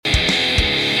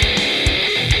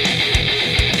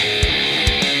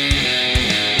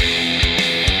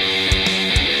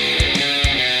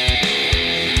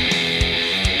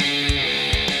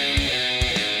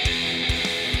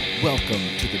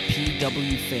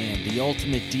Fan, the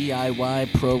ultimate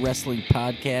DIY pro wrestling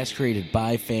podcast created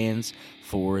by fans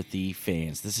for the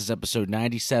fans. This is episode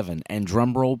 97, and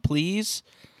drum roll, please.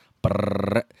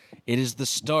 Brrr. It is the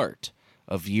start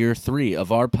of year 3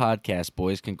 of our podcast,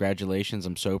 boys. Congratulations.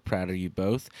 I'm so proud of you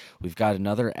both. We've got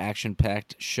another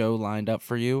action-packed show lined up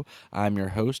for you. I'm your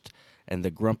host and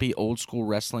the grumpy old school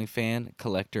wrestling fan,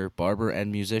 collector, barber,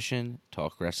 and musician,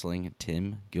 Talk Wrestling,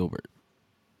 Tim Gilbert.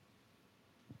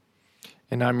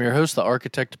 And I'm your host, the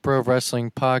architect of pro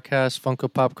wrestling podcast,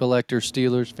 Funko Pop collector,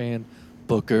 Steelers fan,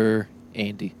 Booker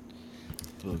Andy.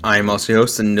 I'm also your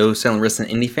host and no selling wrestling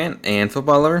indie fan and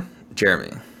football lover,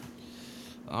 Jeremy.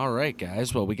 All right,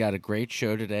 guys. Well, we got a great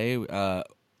show today.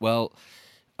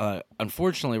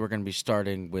 Unfortunately, we're going to be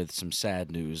starting with some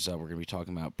sad news. We're going to be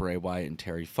talking about Bray Wyatt and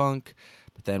Terry Funk,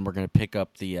 but then we're going to pick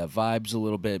up the vibes a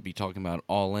little bit, be talking about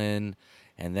All In,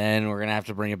 and then we're going to have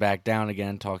to bring it back down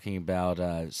again, talking about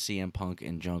CM Punk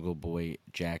and Jungle Boy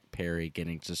Jack Perry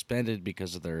getting suspended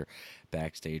because of their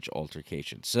backstage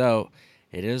altercation. So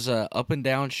it is a up and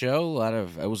down show.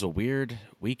 It was a weird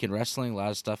week in wrestling. A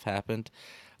lot of stuff happened.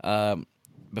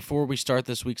 Before we start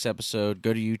this week's episode,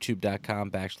 go to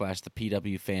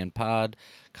youtube.com/thepwfanpod.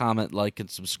 Comment, like, and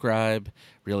subscribe.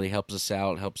 Really helps us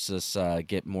out, helps us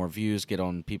get more views, get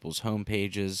on people's home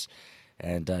pages,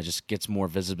 and just gets more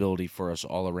visibility for us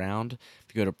all around.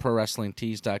 If you go to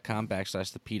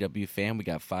prowrestlingtees.com/thepwfan, we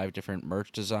got 5 different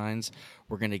merch designs.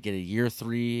 We're going to get a year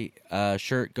 3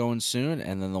 shirt going soon,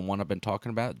 and then the one I've been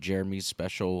talking about, Jeremy's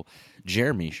special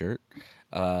Jeremy shirt.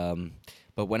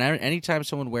 But anytime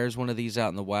someone wears one of these out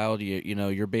in the wild,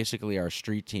 you're basically our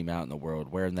street team out in the world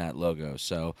wearing that logo.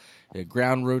 So,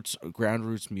 ground roots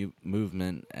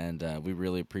movement, and we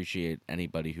really appreciate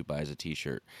anybody who buys a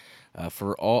T-shirt.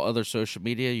 For all other social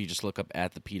media, you just look up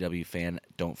at the PW Fan.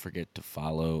 Don't forget to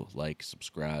follow, like,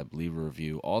 subscribe, leave a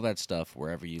review, all that stuff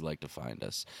wherever you like to find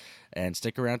us. And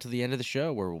stick around to the end of the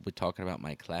show where we'll be talking about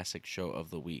my classic show of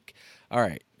the week. All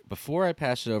right, before I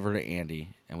pass it over to Andy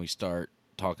and we start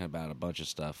talking about a bunch of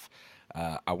stuff,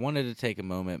 I wanted to take a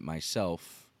moment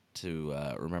myself to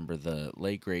remember the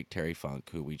late great Terry Funk,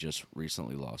 who we just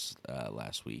recently lost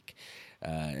last week,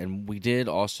 and we did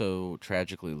also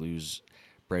tragically lose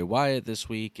Bray Wyatt this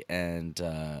week, and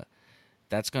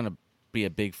that's going to be a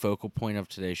big focal point of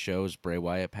today's show is Bray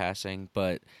Wyatt passing.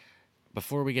 But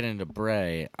before we get into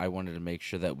Bray, I wanted to make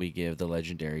sure that we give the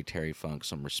legendary Terry Funk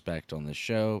some respect on this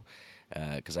show,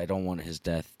 because I don't want his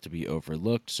death to be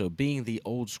overlooked. So being the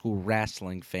old school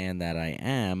wrestling fan that I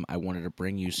am, I wanted to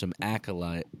bring you some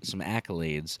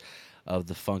accolades of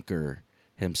the Funker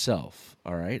himself,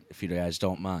 all right, if you guys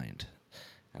don't mind.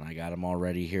 And I got them all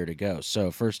ready here to go. So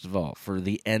first of all, for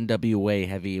the NWA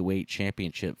Heavyweight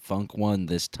Championship, Funk won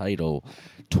this title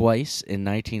twice in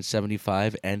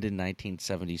 1975 and in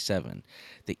 1977.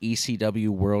 The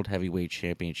ECW World Heavyweight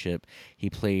Championship, he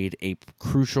played a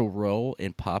crucial role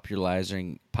in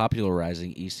popularizing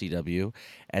ECW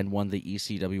and won the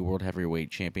ECW World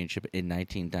Heavyweight Championship in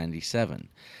 1997.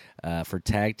 For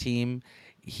tag team,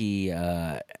 he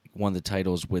won the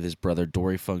titles with his brother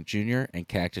Dory Funk Jr. and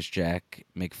Cactus Jack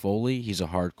McFoley. He's a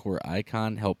hardcore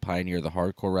icon, helped pioneer the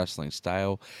hardcore wrestling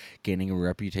style, gaining a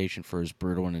reputation for his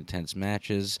brutal and intense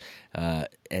matches,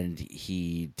 and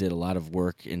he did a lot of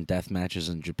work in death matches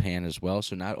in Japan as well.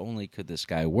 So not only could this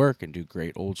guy work and do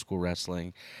great old school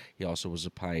wrestling, he also was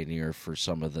a pioneer for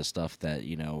some of the stuff that,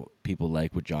 people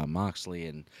like with Jon Moxley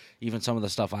and even some of the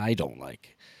stuff I don't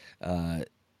like.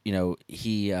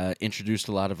 He introduced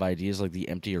a lot of ideas like the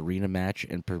empty arena match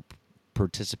and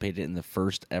participated in the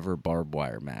first ever barbed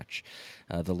wire match.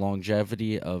 The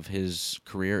longevity of his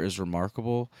career is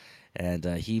remarkable, and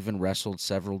he even wrestled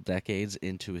several decades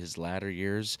into his latter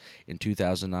years. In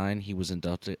 2009, he was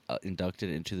inducted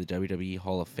into the WWE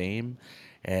Hall of Fame.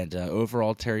 And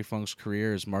overall, Terry Funk's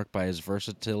career is marked by his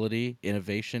versatility,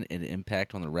 innovation, and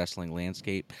impact on the wrestling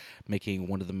landscape, making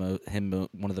one of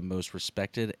the most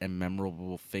respected and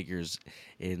memorable figures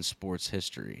in sports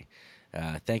history.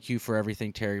 Thank you for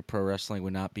everything, Terry. Pro wrestling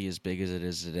would not be as big as it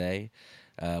is today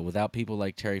without people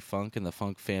like Terry Funk and the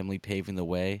Funk family paving the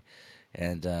way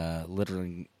and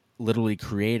literally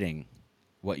creating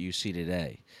what you see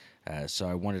today. So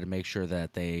I wanted to make sure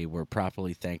that they were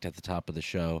properly thanked at the top of the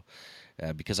show,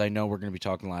 because I know we're going to be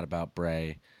talking a lot about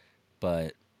Bray,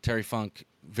 but Terry Funk,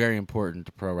 very important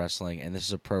to pro wrestling, and this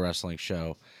is a pro wrestling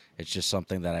show. It's just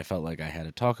something that I felt like I had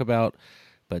to talk about.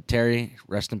 But Terry,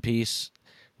 rest in peace.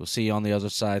 We'll see you on the other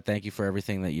side. Thank you for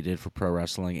everything that you did for pro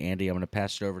wrestling. Andy, I'm going to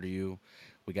pass it over to you.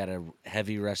 We got a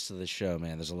heavy rest of the show,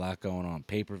 man. There's a lot going on.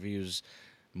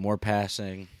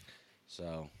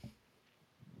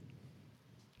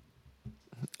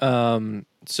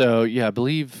 So yeah, I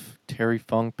believe Terry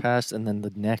Funk passed, and then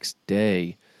the next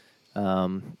day,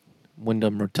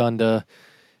 Wyndham Rotunda,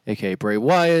 aka Bray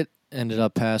Wyatt, ended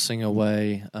up passing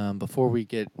away. Before we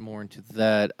get more into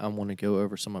that, I want to go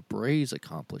over some of Bray's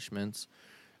accomplishments.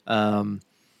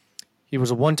 He was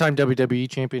a one-time WWE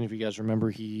champion. If you guys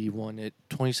remember, he won at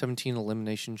 2017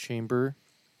 Elimination Chamber.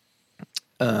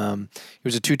 He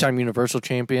was a two-time Universal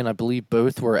champion. I believe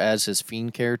both were as his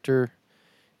Fiend character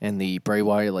in the Bray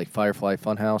Wyatt like Firefly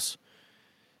Funhouse.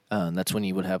 That's when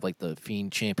he would have like the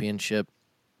Fiend Championship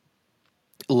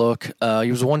look.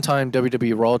 He was a one-time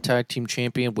WWE Raw Tag Team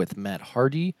Champion with Matt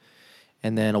Hardy,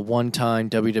 and then a one-time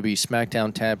WWE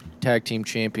SmackDown Tag Team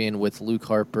Champion with Luke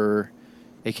Harper,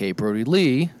 aka Brody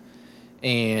Lee,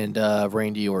 and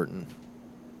Randy Orton.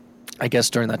 I guess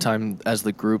during that time, as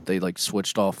the group, they like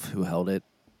switched off who held it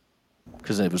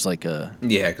because it was like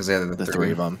because they had the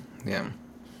three of them. Yeah.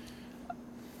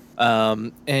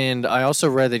 And I also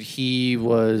read that it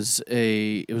was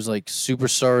like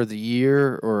Superstar of the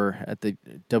Year or at the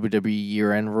WWE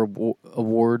Year-End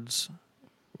Awards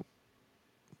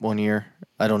one year.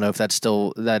 I don't know if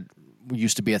that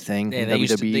used to be a thing Yeah, in they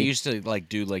WWE. used to like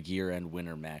do like year-end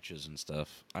winner matches and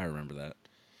stuff. I remember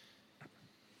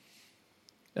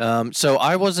that. So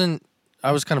I was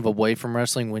kind of away from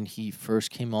wrestling when he first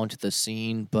came onto the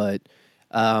scene, but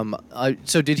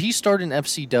so did he start in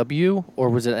FCW or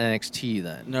was it NXT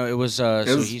then? No, it was It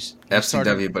so was he FCW,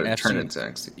 started but it turned into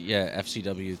NXT. Yeah,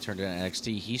 FCW turned into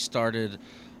NXT. He started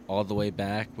all the way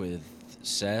back with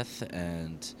Seth,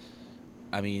 and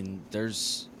I mean,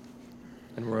 there's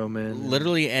And Roman.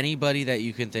 literally anybody that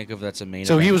you can think of that's a main.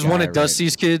 So he event was one guy, of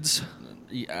Dusty's kids.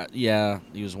 Yeah,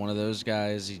 he was one of those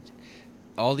guys.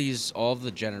 All of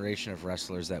the generation of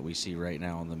wrestlers that we see right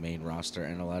now on the main roster,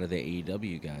 and a lot of the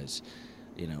AEW guys,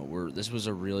 this was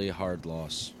a really hard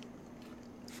loss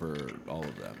for all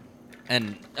of them.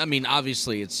 And I mean,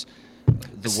 obviously, it's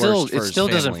the worst. For It his still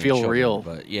doesn't family and feel children, real.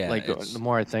 but yeah, like the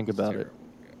more I think about it.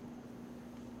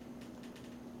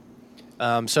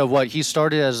 terrible. So what he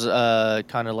started as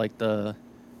kind of like the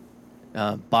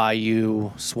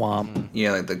Bayou Swamp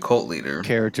Yeah, like the cult leader.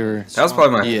 character. That was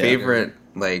probably my Yeah. favorite.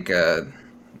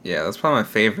 That's probably my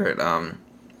favorite.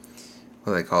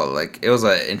 What do they call it? Like, it was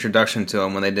an introduction to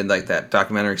him when they did like that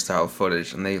documentary style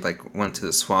footage, and they like went to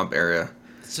the swamp area.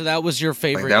 So that was your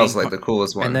favorite. Like, that was like the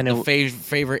coolest one. And then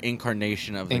favorite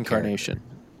incarnation of the incarnation.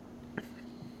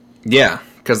 Yeah,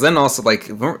 because then also like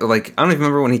I don't even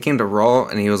remember when he came to Raw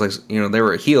and he was like, they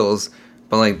were heels,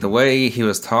 but like the way he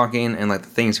was talking and like the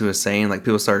things he was saying, like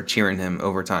people started cheering him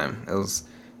over time. It was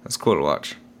cool to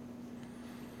watch.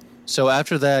 So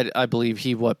after that, I believe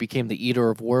he became the Eater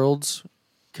of Worlds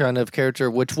kind of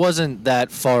character, which wasn't that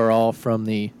far off from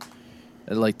the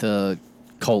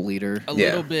cult leader. A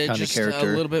little bit, kind of just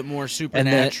character. a little bit more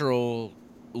supernatural,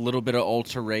 a little bit of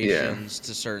alterations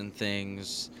to certain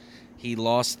things. He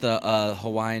lost the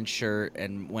Hawaiian shirt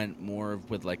and went more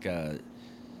with like a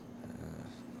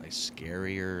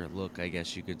scarier look, I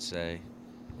guess you could say.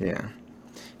 Yeah,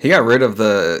 he got rid of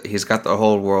he's got the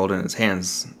whole world in his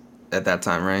hands at that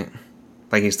time, right?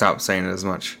 Like, he stopped saying it as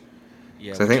much.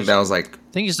 Yeah, So I think that was like,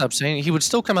 I think he stopped saying it. He would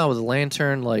still come out with a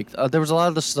lantern. Like there was a lot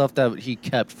of the stuff that he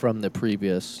kept from the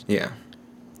previous. yeah,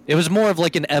 It was more of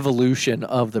like an evolution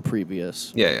of the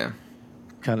previous yeah.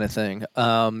 kind of thing.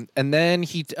 And then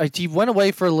he went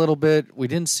away for a little bit. We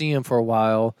didn't see him for a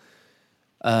while.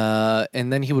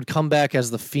 And then he would come back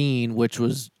as the Fiend, which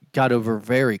got over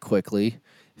very quickly.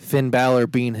 Finn Balor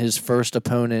being his first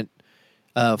opponent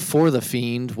for the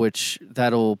Fiend, which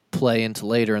that'll play into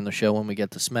later in the show when we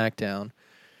get to SmackDown.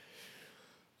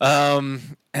 And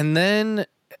then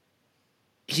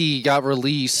he got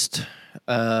released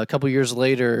a couple years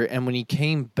later, and when he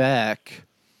came back,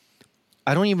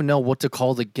 I don't even know what to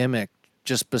call the gimmick,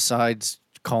 just besides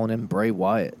calling him Bray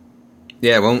Wyatt.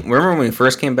 Yeah, well, remember when he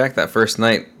first came back that first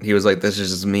night, he was like, "This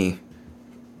is just me."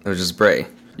 It was just Bray.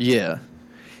 Yeah,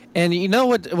 and you know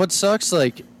what sucks?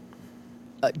 Like,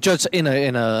 just in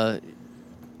a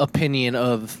opinion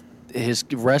of his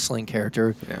wrestling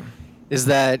character, Yeah. is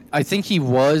that I think he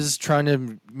was trying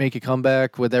to make a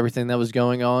comeback with everything that was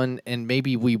going on, and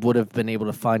maybe we would have been able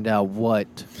to find out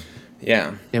what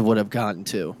Yeah. it would have gotten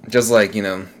to. Just like,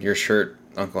 your shirt,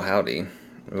 Uncle Howdy.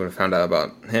 We would have found out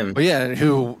about him. But yeah,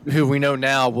 who we know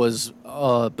now was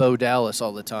Bo Dallas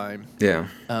all the time, Yeah.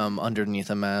 underneath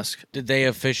a mask. Did they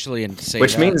officially say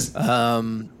Which that? means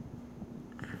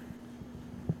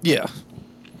Yeah.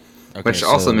 Okay, which so-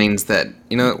 also means that,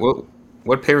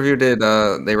 what pay-per-view did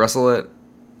they wrestle at?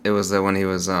 It was when he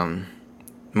was the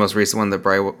most recent one that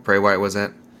Bray Wyatt was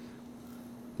at.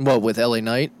 What, with LA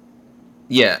Knight?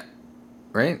 Yeah.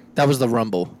 right? That was the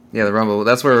Rumble. Yeah, the Rumble.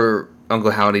 That's where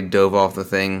Uncle Howdy dove off the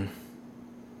thing.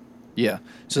 Yeah.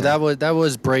 So Yeah. that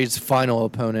was Bray's final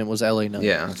opponent was LA Knight.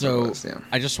 Yeah, that's what it So was, yeah.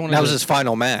 I just wanted That was to, his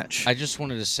final match. I just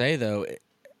wanted to say though,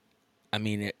 I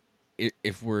mean,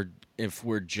 if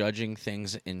we're judging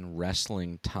things in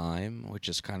wrestling time, which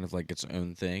is kind of like its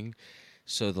own thing.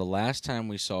 So the last time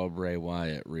we saw Bray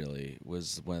Wyatt really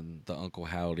was when the Uncle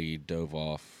Howdy dove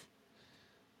off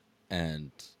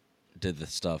and did the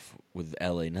stuff with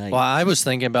LA Knight. Well, I was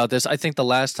thinking about this. I think the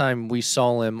last time we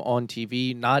saw him on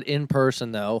TV, not in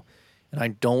person though, and I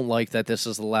don't like that this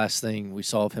is the last thing we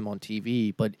saw of him on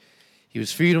TV, but he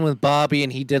was feuding with Bobby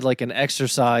and he did like an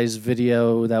exercise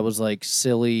video that was like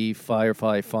silly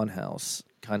Firefly Funhouse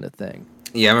kind of thing.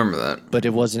 Yeah, I remember that. But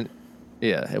it wasn't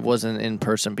in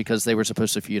person because they were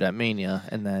supposed to feud at Mania,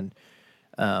 and then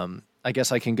I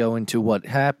guess I can go into what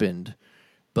happened.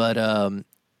 But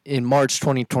in March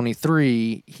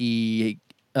 2023, he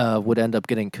would end up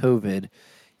getting COVID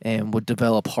and would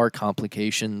develop heart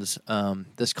complications.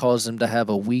 This caused him to have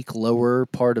a weak lower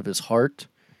part of his heart.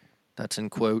 That's in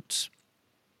quotes.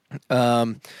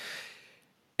 And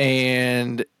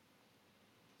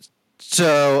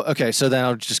so then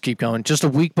I'll just keep going. Just a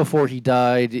week before he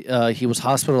died, he was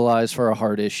hospitalized for a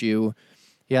heart issue.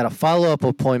 He had a follow-up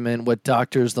appointment with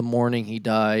doctors the morning he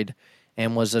died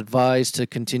and was advised to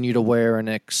continue to wear an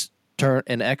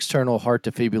external heart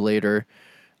defibrillator,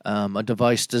 a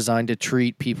device designed to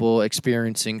treat people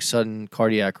experiencing sudden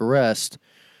cardiac arrest.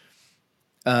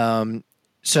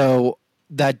 So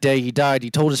that day he died, he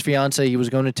told his fiancée he was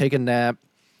going to take a nap,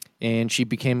 and she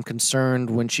became concerned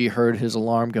when she heard his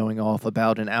alarm going off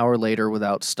about an hour later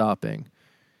without stopping.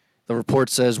 The report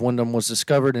says Wyndham was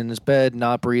discovered in his bed,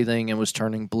 not breathing, and was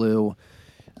turning blue.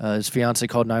 His fiancée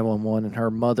called 911, and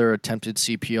her mother attempted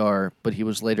CPR, but he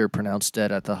was later pronounced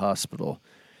dead at the hospital.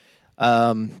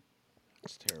 So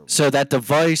that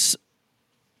device,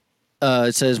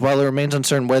 it says, while it remains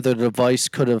uncertain whether the device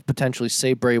could have potentially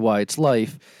saved Bray Wyatt's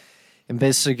life,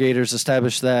 investigators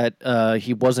established that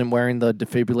he wasn't wearing the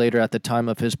defibrillator at the time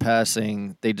of his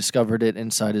passing. They discovered it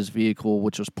inside his vehicle,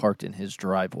 which was parked in his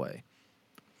driveway.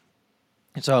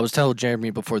 And so I was telling Jeremy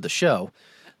before the show,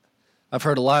 I've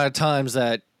heard a lot of times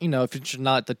that, if it's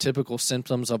not the typical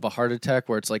symptoms of a heart attack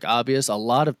where it's like obvious, a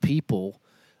lot of people,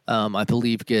 I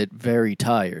believe, get very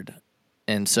tired.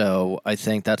 And so I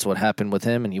think that's what happened with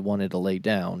him, and he wanted to lay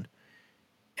down.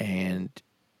 And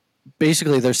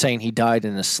basically they're saying he died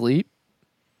in his sleep.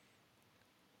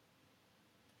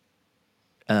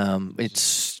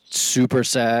 It's super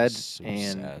sad,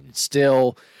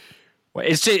 still,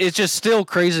 it's just still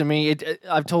crazy to me.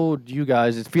 I've told you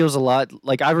guys, it feels a lot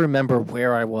like I remember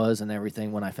where I was and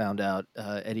everything when I found out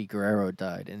Eddie Guerrero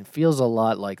died, and it feels a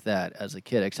lot like that as a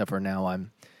kid, except for now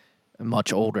I'm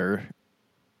much older.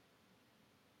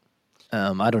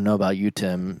 I don't know about you,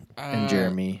 Tim and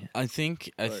Jeremy. I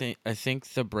think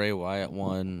the Bray Wyatt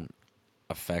one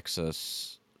affects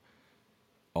us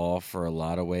all for a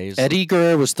lot of ways. Eddie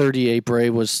Guerrero was 38, Bray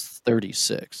was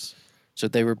 36. So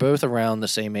they were both around the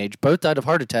same age. Both died of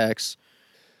heart attacks.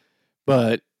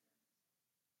 But,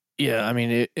 yeah, I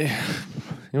mean, it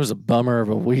was a bummer of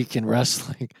a week in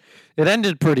wrestling. It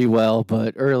ended pretty well,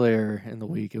 but earlier in the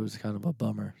week, it was kind of a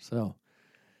bummer. So,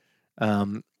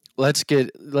 let's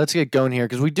get going here,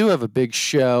 because we do have a big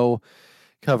show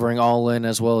covering All In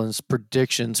as well as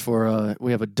predictions for,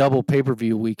 we have a double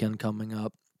pay-per-view weekend coming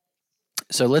up.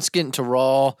 So let's get into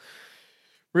Raw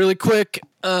really quick.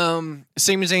 Sami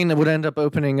Zayn would end up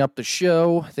opening up the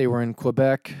show. They were in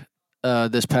Quebec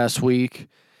this past week.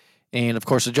 And, of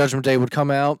course, the Judgment Day would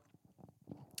come out.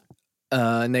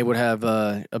 And they would have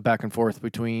a back and forth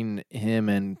between him,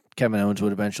 and Kevin Owens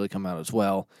would eventually come out as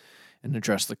well and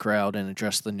address the crowd and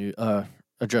address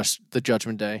the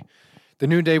Judgment Day. The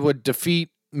New Day would defeat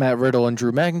Matt Riddle and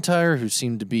Drew McIntyre, who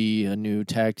seemed to be a new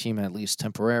tag team, at least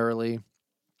temporarily.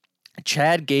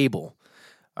 Chad Gable.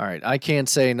 All right, I can't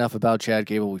say enough about Chad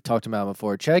Gable. We've talked about him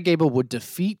before. Chad Gable would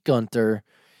defeat Gunther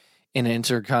in an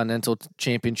Intercontinental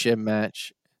Championship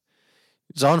match.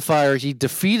 He's on fire. He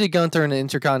defeated Gunther in an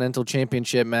Intercontinental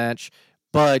Championship match,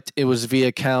 but it was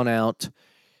via countout.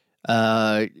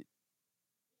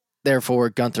 Therefore,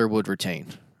 Gunther would retain.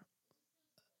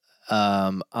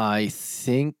 I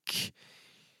think,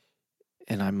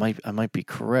 and I might be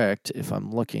correct if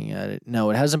I'm looking at it.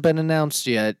 No, it hasn't been announced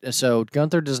yet. So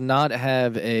Gunther does not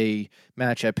have a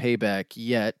match at Payback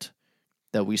yet.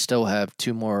 That we still have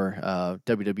two more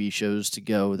WWE shows to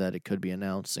go that it could be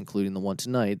announced, including the one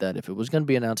tonight. That if it was going to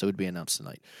be announced, it would be announced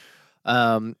tonight.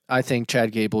 I think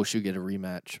Chad Gable should get a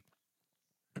rematch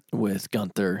with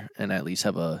Gunther and at least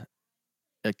have a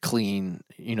clean,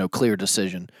 clear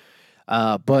decision.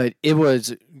 But it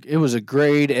was a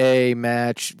grade A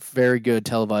match, very good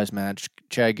televised match.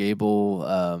 Chad Gable,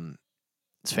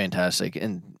 it's fantastic,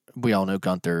 and we all know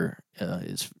Gunther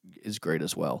is great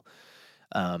as well.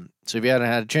 So if you hadn't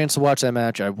had a chance to watch that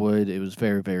match, I would. It was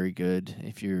very, very good.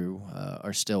 If you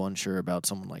are still unsure about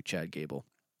someone like Chad Gable,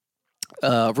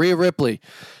 Rhea Ripley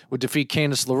would defeat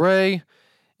Candice LeRae,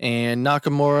 and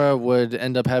Nakamura would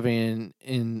end up having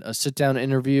in a sit-down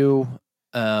interview,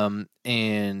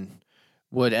 and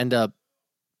would end up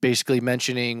basically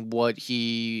mentioning what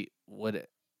he would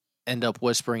end up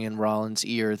whispering in Rollins'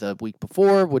 ear the week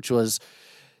before, which was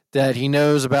that he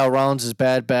knows about Rollins'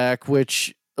 bad back,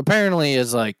 which apparently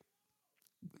is like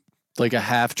a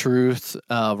half truth.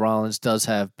 Rollins does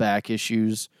have back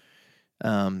issues,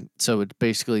 so it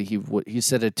basically he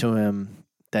said it to him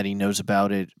that he knows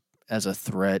about it as a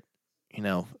threat,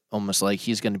 almost like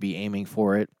he's going to be aiming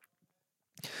for it.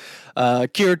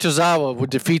 Kira Tozawa would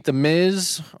defeat The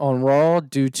Miz on Raw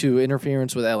due to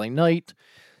interference with LA Knight,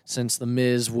 since The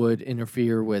Miz would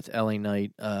interfere with LA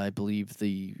Knight, I believe,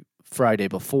 the Friday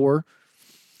before.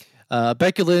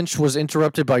 Becky Lynch was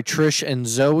interrupted by Trish and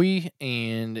Zoe,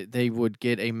 and they would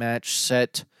get a match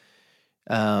set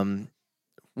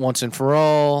once and for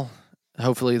all.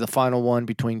 Hopefully the final one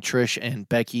between Trish and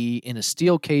Becky in a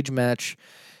steel cage match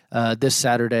this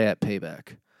Saturday at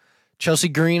Payback. Chelsea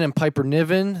Green and Piper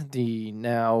Niven, the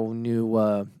now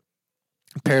new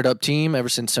paired up team ever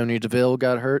since Sonya Deville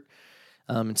got hurt.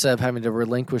 Instead of having to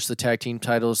relinquish the tag team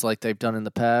titles like they've done in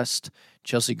the past,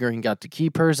 Chelsea Green got to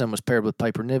keep hers and was paired with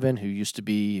Piper Niven, who used to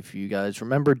be, if you guys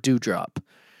remember, Dewdrop.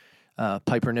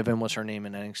 Piper Niven was her name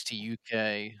in NXT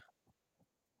UK.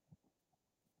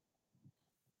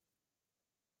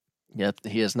 Yep,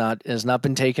 he has not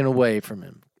been taken away from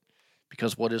him,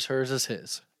 because what is hers is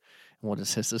his, and what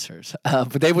is his is hers.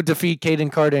 But they would defeat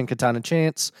Kaden Carter and Katana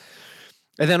Chance.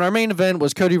 And then our main event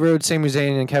was Cody Rhodes, Sami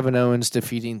Zayn, and Kevin Owens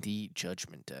defeating the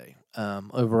Judgment Day.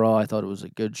 Overall, I thought it was a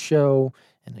good show.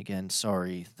 And again,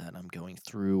 sorry that I'm going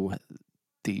through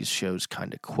these shows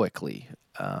kind of quickly.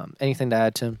 Anything to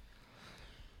add, Tim?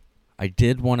 I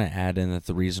did want to add in that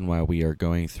the reason why we are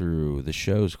going through the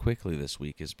shows quickly this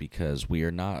week is because we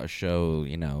are not a show,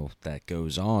 that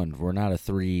goes on. We're not a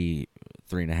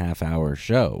 3.5 hour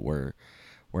show. We're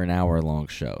an hour-long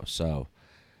show. So,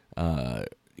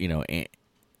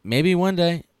 maybe one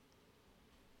day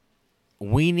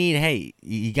we need,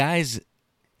 you guys,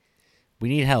 we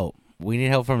need help. We need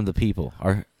help from the people,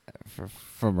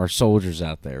 from our soldiers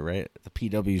out there, right? The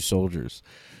PW soldiers.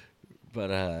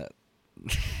 But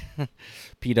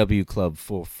PW Club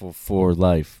for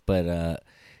life. But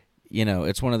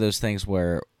it's one of those things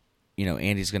where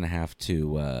Andy's going to have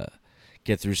to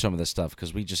get through some of this stuff,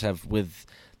 because we just have, with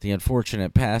the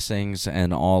unfortunate passings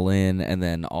and All In and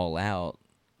then All Out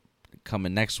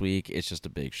coming next week, it's just a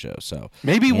big show. So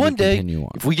maybe Andy, one day,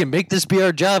 if we can make this be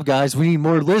our job, guys, we need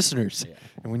more listeners. Yeah.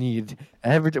 And we need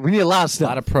a lot of stuff. A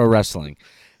lot of pro wrestling.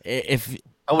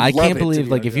 I can't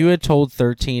believe, if you had told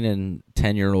 13 and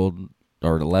 10-year-old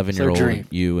or 11-year-old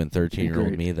you and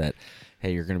 13-year-old me that,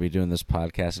 hey, you're going to be doing this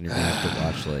podcast and you're going to have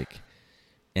to watch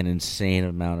an insane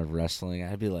amount of wrestling,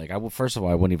 I'd be like, first of all,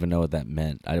 I wouldn't even know what that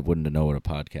meant. I wouldn't know what a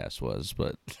podcast was,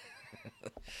 but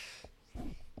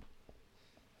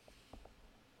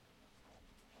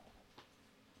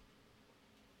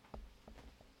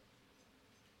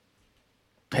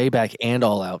Payback and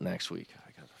All Out next week.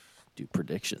 I gotta do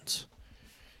predictions,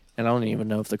 and I don't even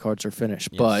know if the cards are finished.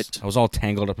 Yes. But I was all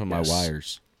tangled up in my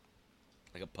wires,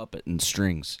 like a puppet in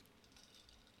strings.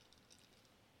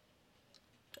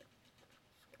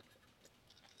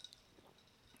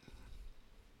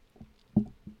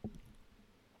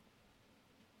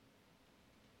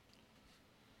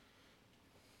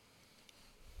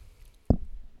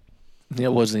 It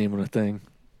wasn't even a thing.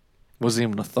 Wasn't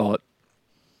even a thought.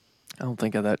 I don't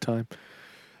think at that time.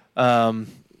 All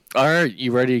right,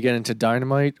 you ready to get into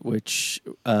Dynamite? Which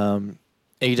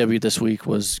AEW this week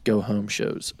was go home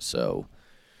shows. So,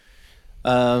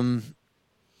 the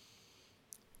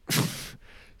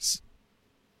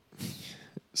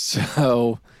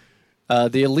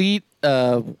Elite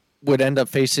would end up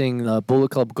facing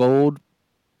Bullet Club Gold,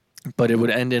 but it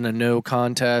would end in a no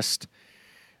contest.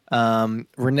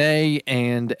 Renee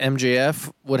and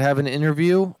MJF would have an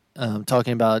interview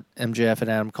talking about MJF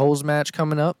and Adam Cole's match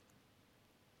coming up.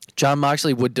 Jon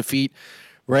Moxley would defeat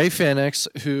Ray Phoenix,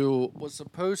 who was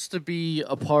supposed to be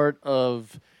a part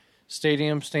of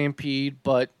Stadium Stampede,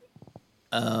 but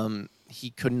he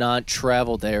could not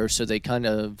travel there, so they kind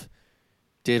of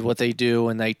did what they do,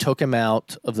 and they took him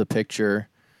out of the picture.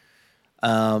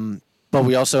 But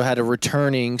we also had a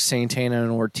returning Santana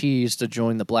and Ortiz to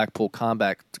join the Blackpool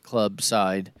Combat Club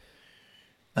side.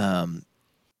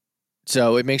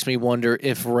 So it makes me wonder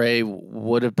if Ray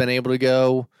would have been able to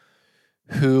go.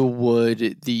 Who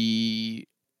would the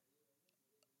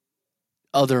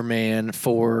other man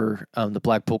for the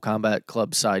Blackpool Combat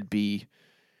Club side be?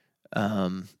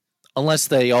 Unless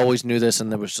they always knew this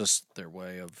and there was just their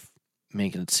way of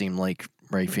making it seem like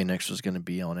Ray Phoenix was going to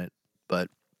be on it. But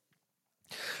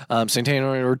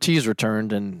Santana and Ortiz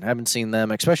returned, and haven't seen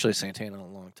them, especially Santana, in a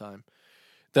long time.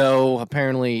 Though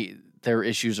apparently their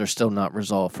issues are still not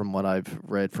resolved from what I've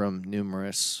read from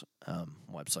numerous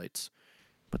websites.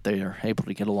 But they are able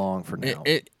to get along for now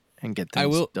and get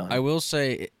things done. I will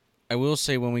say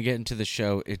when we get into the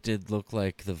show, it did look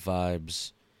like the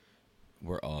vibes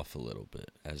were off a little bit,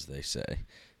 as they say.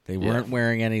 They weren't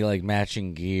wearing any like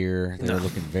matching gear. They were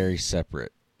looking very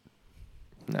separate.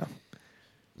 No.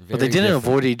 But they didn't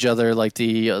avoid each other like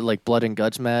the blood and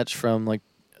guts match from like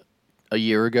a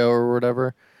year ago or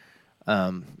whatever,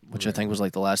 which I think was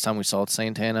like the last time we saw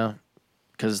Santana,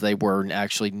 because they weren't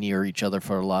actually near each other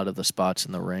for a lot of the spots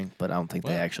in the ring. But I don't think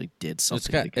they actually did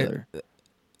something together.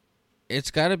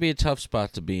 It's got to be a tough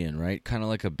spot to be in, right? Kind of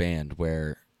like a band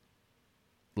where,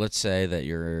 let's say that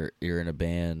you're in a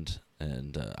band,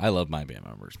 and I love my band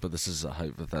members, but this is a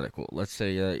hypothetical. Let's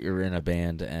say you're in a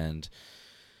band and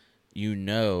you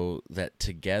know that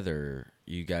together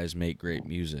you guys make great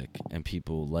music and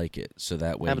people like it, so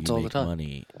that way you make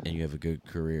money and you have a good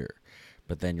career.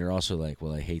 But then you're also like,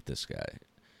 well, I hate this guy,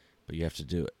 but you have to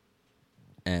do it.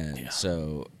 And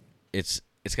so it's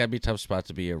got to be a tough spot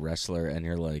to be a wrestler, and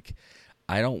you're like,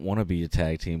 I don't want to be a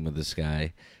tag team with this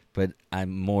guy, but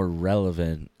I'm more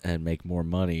relevant and make more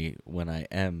money when I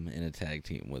am in a tag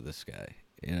team with this guy.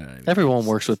 You know what I mean? Everyone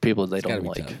works with people they don't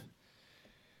like. Tough.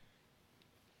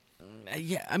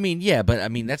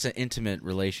 But that's an intimate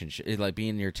relationship. It's like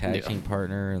being your tag team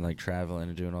partner and like traveling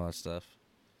and doing all that stuff.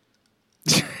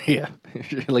 Yeah,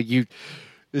 like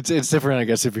it's different, I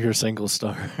guess, if you're a single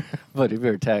star, but if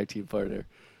you're a tag team partner,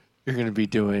 you're going to be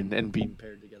doing and being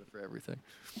paired together for everything.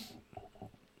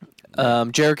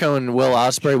 Jericho and Will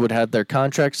Ospreay would have their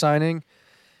contract signing.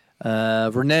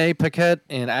 Renee Paquette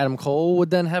and Adam Cole would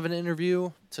then have an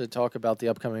interview to talk about the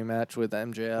upcoming match with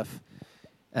MJF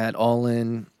at All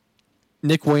In.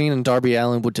 Nick Wayne and Darby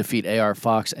Allin would defeat AR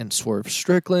Fox and Swerve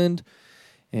Strickland.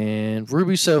 And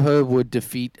Ruby Soho would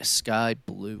defeat Sky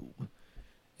Blue.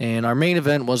 And our main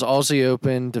event was Aussie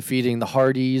Open defeating the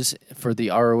Hardys for the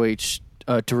ROH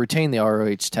to retain the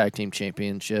ROH Tag Team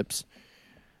Championships.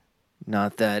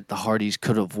 Not that the Hardys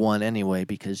could have won anyway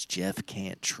because Jeff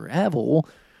can't travel.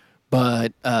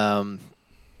 But Aussie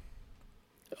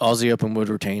Open would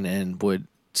retain and would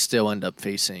still end up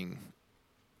facing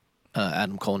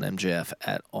Adam Cole and MJF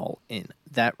at All In.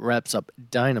 That wraps up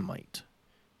Dynamite.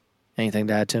 Anything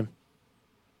to add, Tim?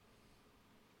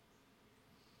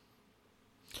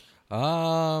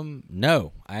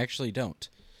 No, I actually don't.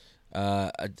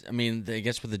 I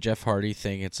guess with the Jeff Hardy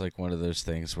thing, it's like one of those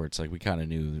things where it's like we kind of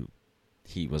knew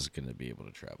he wasn't going to be able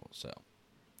to travel. So,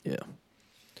 yeah.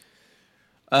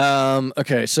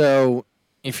 Okay, so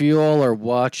if you all are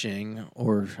watching,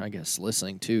 or I guess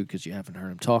listening too, because you haven't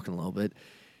heard him talking a little bit,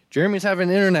 Jeremy's having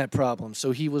an internet problem,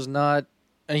 so he was not.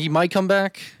 And he might come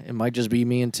back. It might just be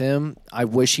me and Tim. I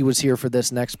wish he was here for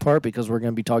this next part because we're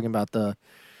going to be talking about the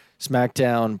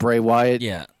SmackDown Bray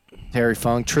Wyatt, Terry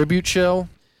Funk tribute show.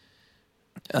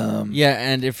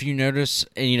 And if you notice,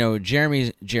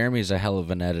 Jeremy's a hell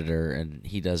of an editor, and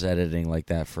he does editing like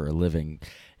that for a living.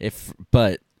 If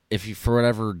you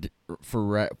for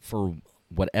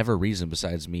whatever reason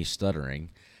besides me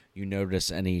stuttering, you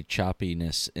notice any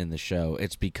choppiness in the show,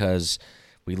 it's because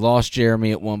we lost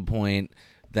Jeremy at one point.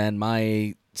 Then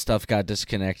my stuff got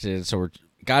disconnected, so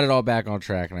got it all back on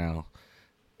track now.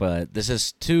 But this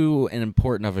is too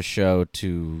important of a show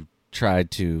to try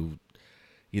to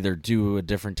either do a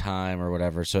different time or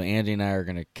whatever. So Andy and I are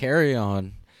going to carry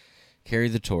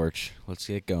the torch. Let's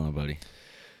get going, buddy.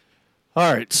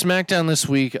 All right, SmackDown this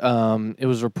week. It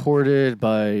was reported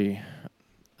by,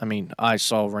 I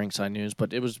saw Ringside News,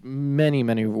 but it was many,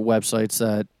 many websites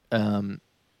that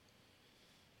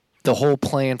the whole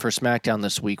plan for SmackDown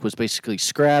this week was basically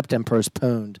scrapped and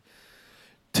postponed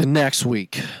to next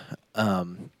week,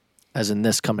 as in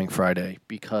this coming Friday,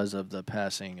 because of the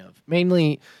passing of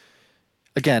mainly,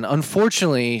 again,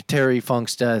 unfortunately, Terry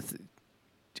Funk's death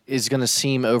is going to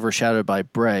seem overshadowed by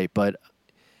Bray, but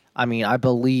I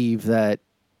believe that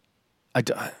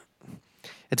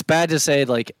it's bad to say,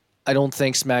 like, I don't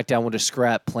think SmackDown would have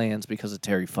scrapped plans because of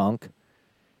Terry Funk.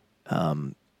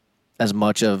 As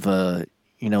much of a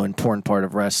important part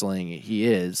of wrestling he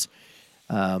is,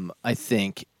 I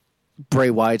think Bray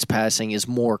Wyatt's passing is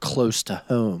more close to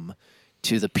home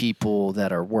to the people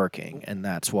that are working, and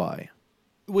that's why.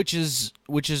 Which is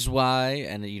why,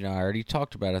 and I already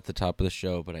talked about it at the top of the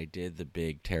show, but I did the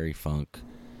big Terry Funk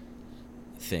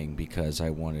thing because I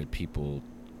wanted people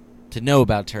to know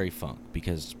about Terry Funk,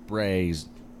 because Bray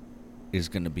is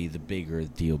going to be the bigger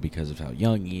deal because of how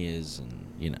young he is, and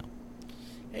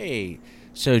Hey,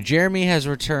 so Jeremy has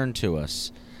returned to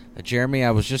us. Jeremy,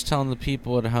 I was just telling the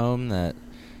people at home that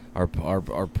our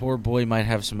poor boy might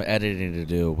have some editing to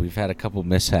do. We've had a couple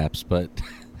mishaps, but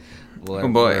oh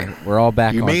boy, we're all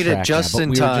back. You on made track it just now,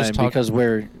 in time because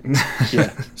we're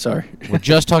sorry. We're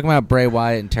just talking about Bray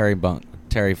Wyatt and Terry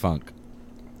Funk.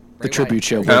 The tribute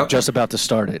show. We're just about to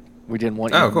start it. We didn't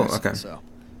want you to cool. miss Okay. it, so.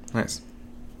 Nice.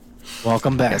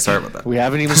 Welcome back. Yeah, sorry about that. We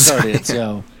haven't even started,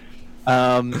 so.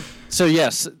 So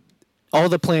yes, all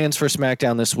the plans for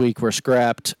SmackDown this week were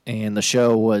scrapped, and the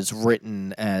show was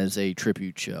written as a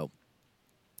tribute show.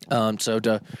 So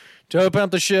to open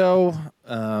up the show,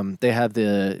 they have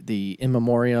the in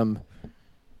memoriam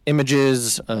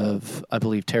images of, I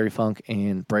believe, Terry Funk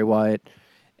and Bray Wyatt,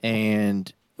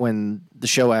 and when the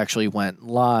show actually went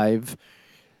live,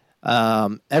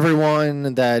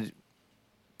 everyone that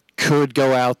could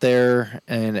go out there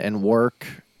and work,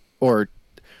 or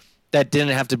that didn't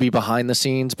have to be behind the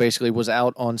scenes, basically was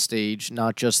out on stage,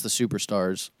 not just the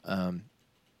superstars.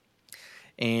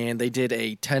 And they did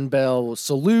a 10-bell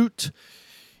salute.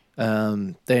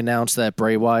 They announced that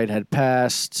Bray Wyatt had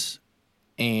passed,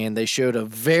 and they showed a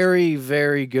very,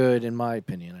 very good, in my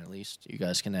opinion at least, you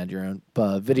guys can add your own,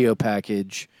 video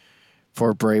package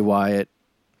for Bray Wyatt.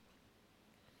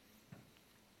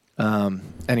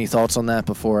 Any thoughts on that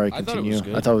before I continue?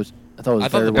 I thought it was good. I thought it was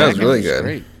very That was well. really good.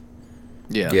 Great.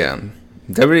 Yeah. Yeah.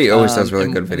 WWE always does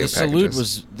really good video the salute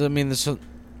packages.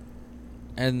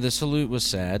 the salute was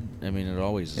sad. I mean, it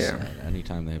always is Yeah. sad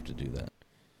anytime they have to do that.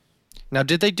 Now,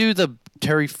 did they do the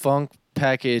Terry Funk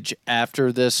package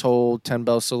after this whole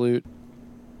 10-bell salute?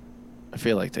 I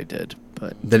feel like they did,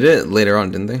 but They did it later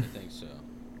on, didn't they? I think so.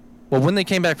 well, when they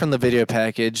came back from the video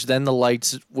package, then the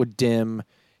lights would dim,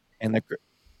 and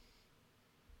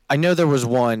I know there was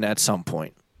one at some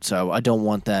point, so I don't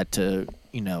want that to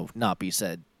not be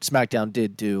said. SmackDown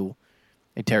did do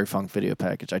a Terry Funk video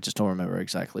package. I just don't remember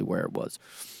exactly where it was.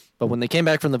 But when they came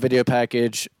back from the video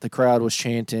package, the crowd was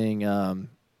chanting,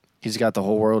 he's got the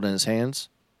whole world in his hands,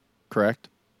 correct?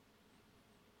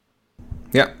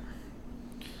 Yeah.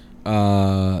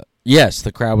 Yes,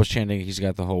 the crowd was chanting, "He's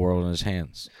got the whole world in his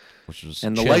hands," which was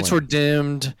And the chilling. lights were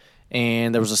dimmed,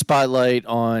 and there was a spotlight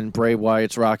on Bray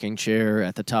Wyatt's rocking chair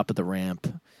at the top of the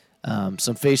ramp.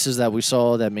 Some faces that we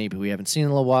saw that maybe we haven't seen in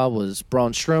a little while was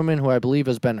Braun Strowman, who I believe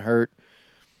has been hurt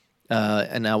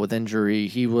and now with injury.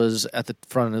 He was at the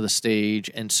front of the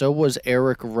stage, and so was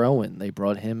Eric Rowan. They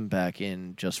brought him back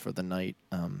in just for the night.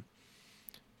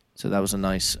 So that was a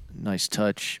nice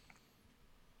touch.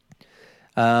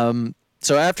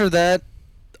 So after that,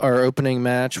 our opening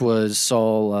match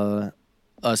saw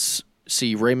us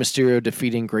see Rey Mysterio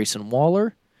defeating Grayson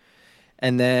Waller.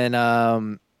 And then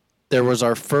there was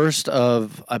our first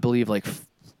of, I believe, like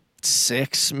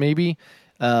 6 maybe,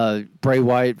 Bray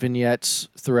Wyatt vignettes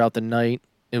throughout the night.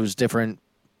 It was different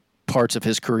parts of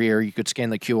his career. You could scan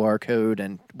the QR code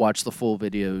and watch the full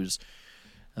videos.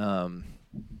 Some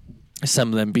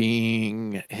of them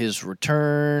being his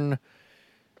return.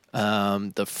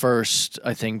 The first,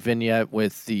 I think, vignette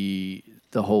with the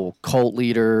whole cult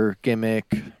leader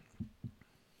gimmick.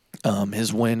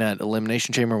 His win at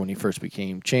Elimination Chamber when he first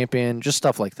became champion. Just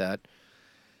stuff like that.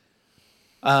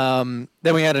 Then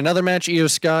we had another match. Io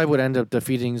Sky would end up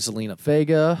defeating Zelina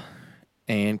Vega.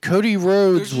 And Cody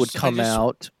Rhodes would come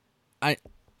out. I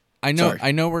know. Sorry.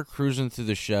 I know we're cruising through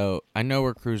the show.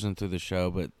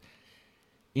 But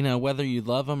whether you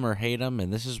love them or hate them,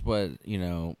 and this is what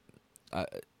I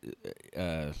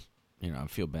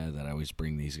feel bad that I always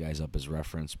bring these guys up as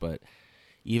reference, but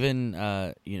even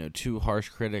two harsh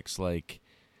critics like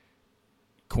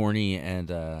Corny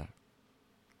and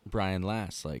Brian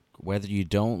Last, like whether you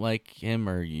don't like him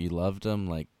or you loved him,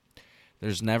 like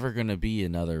there's never gonna be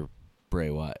another Bray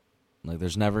Wyatt. Like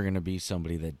there's never gonna be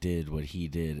somebody that did what he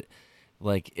did.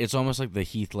 Like it's almost like the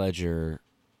Heath Ledger,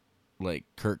 like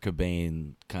Kurt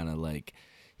Cobain kind of like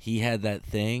he had that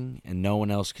thing and no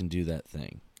one else can do that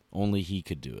thing. Only he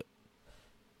could do it.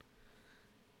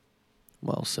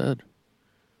 Well said.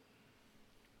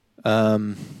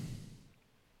 Sorry,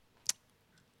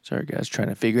 guys, trying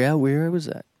to figure out where I was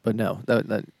at, but no,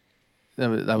 that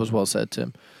was well said,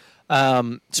 Tim.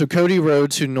 So Cody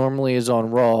Rhodes, who normally is on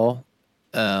Raw,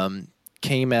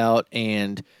 came out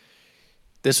and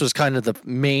this was kind of the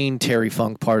main Terry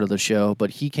Funk part of the show, but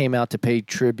he came out to pay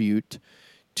tribute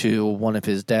to one of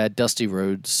his dad, Dusty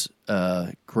Rhodes'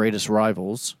 greatest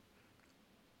rivals.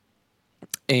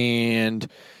 And,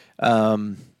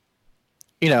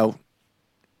 you know,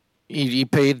 he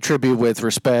paid tribute with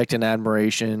respect and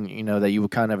admiration, you know, that you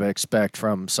would kind of expect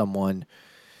from someone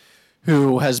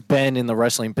who has been in the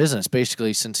wrestling business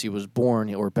basically since he was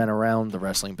born, or been around the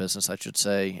wrestling business, I should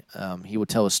say. He would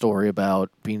tell a story about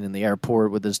being in the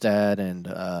airport with his dad, and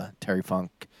Terry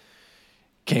Funk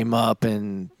came up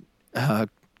and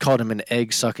called him an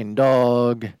egg-sucking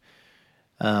dog.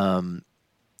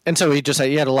 And so he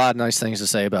had a lot of nice things to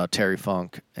say about Terry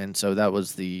Funk, and so that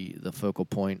was the focal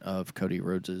point of Cody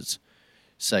Rhodes'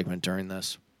 segment during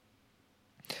this.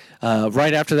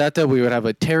 Right after that, though, we would have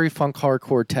a Terry Funk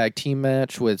Hardcore Tag Team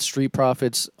match with Street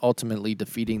Profits ultimately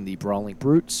defeating the Brawling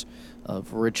Brutes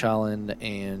of Rich Holland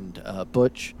and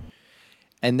Butch.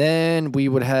 And then we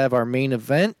would have our main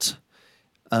event,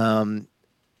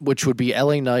 which would be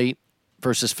LA Knight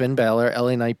versus Finn Balor.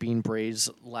 LA Knight being Bray's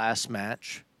last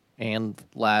match and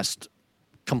last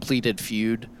completed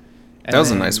feud. And that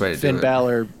was a nice way to Finn do it.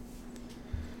 Balor,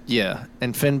 yeah,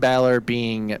 and Finn Balor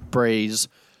being Bray's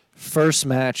first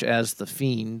match as the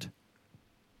Fiend.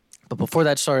 But before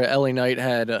that started, LA Knight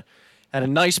had a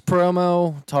nice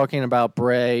promo talking about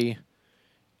Bray.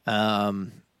 I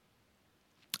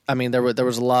mean, there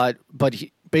was a lot, but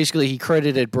he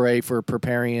credited Bray for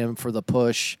preparing him for the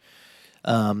push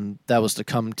that was to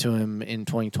come to him in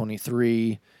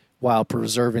 2023, while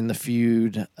preserving the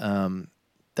feud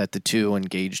that the two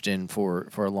engaged in for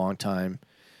a long time.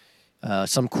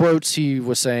 Some quotes he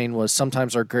was saying was,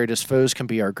 "Sometimes our greatest foes can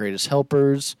be our greatest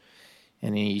helpers."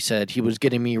 And he said he was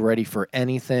getting me ready for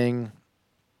anything.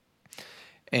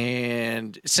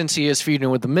 And since he is feuding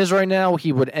with The Miz right now,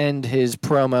 he would end his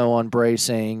promo on Bray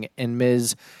saying, "And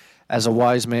Miz, as a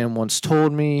wise man once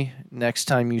told me, next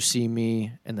time you see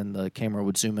me," and then the camera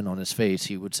would zoom in on his face,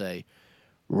 he would say,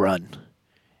 "Run."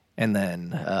 And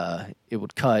then it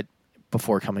would cut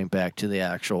before coming back to the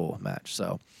actual match.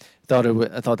 So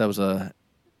I thought that was a,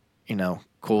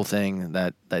 cool thing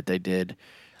that they did.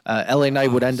 LA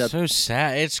Knight would end up so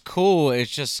sad. It's cool. It's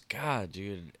just, God,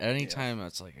 dude. Anytime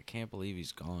it's like, I can't believe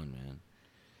he's gone, man.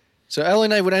 So LA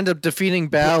Knight would end up defeating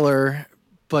Balor,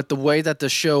 but the way that the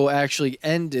show actually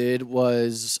ended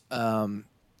was, I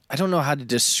don't know how to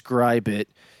describe it,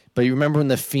 but you remember when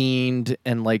the Fiend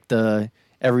and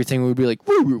everything would be like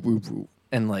woo woo woo woo,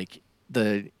 and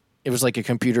it was like a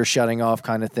computer shutting off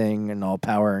kind of thing and all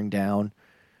powering down.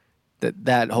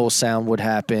 That whole sound would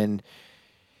happen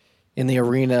in the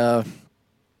arena,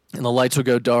 and the lights would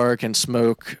go dark and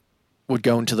smoke would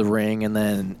go into the ring, and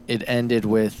then it ended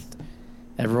with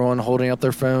everyone holding up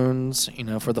their phones,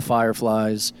 for the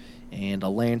Fireflies, and a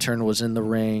lantern was in the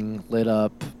ring, lit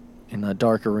up in a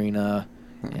dark arena,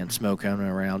 and smoke coming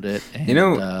around it.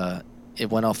 And, it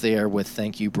went off the air with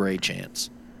 "Thank you, Bray" chants.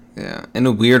 Yeah, in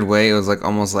a weird way, it was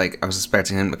almost like I was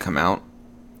expecting him to come out,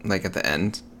 at the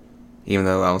end, even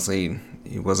though obviously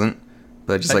he wasn't.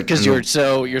 But just because you're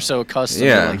so accustomed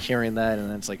to hearing that, and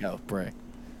then it's like, oh, Bray.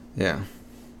 Yeah.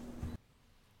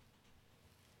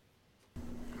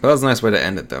 Well, that was a nice way to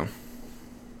end it, though.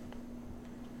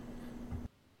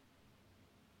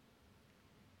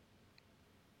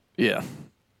 Yeah.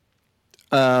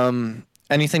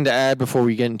 Anything to add before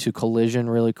we get into Collision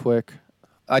really quick?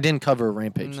 I didn't cover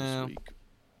Rampage this week.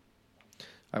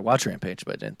 I watched Rampage,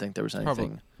 but I didn't think there was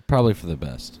anything. Probably for the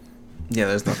best. Yeah,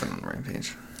 there's nothing on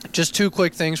Rampage. Just two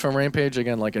quick things from Rampage.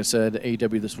 Again, like I said,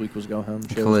 AEW this week was go home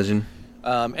shows. Collision.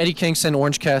 Eddie Kingston,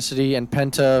 Orange Cassidy, and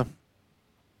Penta.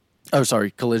 Oh,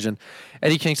 sorry, Collision.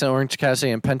 Eddie Kingston, Orange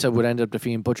Cassidy, and Penta would end up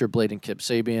defeating Butcher Blade and Kip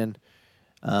Sabian.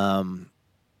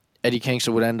 Eddie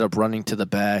Kingston would end up running to the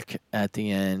back at the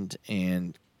end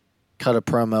and cut a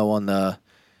promo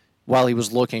while he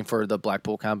was looking for the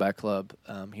Blackpool Combat Club.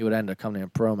 He would end up coming in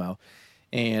a promo.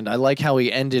 And I like how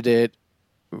he ended it.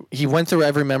 He went through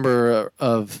every member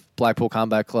of Blackpool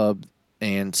Combat Club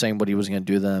and saying what he was going to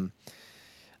do to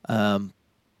them.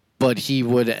 But he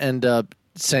would end up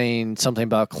saying something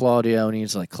about Claudio, and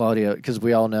he's like, Claudio, because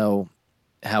we all know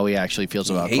how he actually feels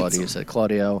about Claudio. He said,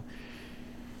 Claudio,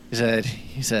 he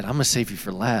said, I'm going to save you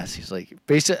for last. He's like,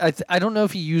 basically, I don't know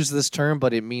if he used this term,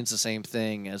 but it means the same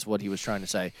thing as what he was trying to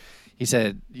say. He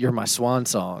said, "You're my swan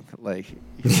song."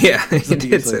 Yeah, he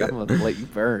did say I'm gonna let you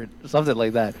burn, something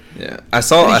like that. Yeah, I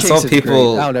saw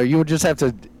people. I don't know. You would just have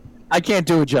to. I can't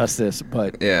do it justice,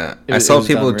 but yeah, I saw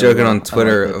people joking on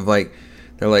Twitter of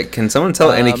they're like, "Can someone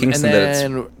tell Eddie Kingston that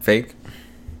it's fake?"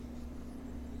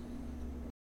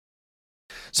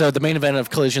 So the main event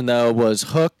of Collision, though, was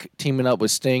Hook teaming up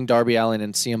with Sting, Darby Allin,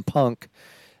 and CM Punk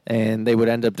and they would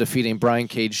end up defeating Brian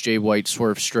Cage, Jay White,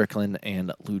 Swerve Strickland,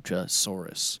 and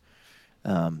Luchasaurus.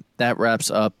 That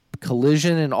wraps up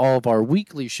Collision and all of our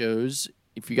weekly shows.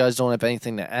 If you guys don't have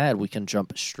anything to add, we can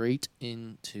jump straight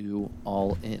into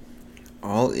All In.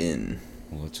 All In.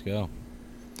 Well, let's go.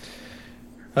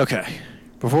 Okay,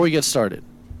 before we get started,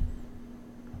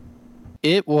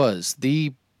 it was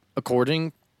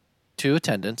according to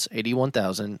attendance,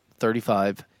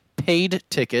 81,035 paid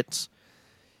tickets.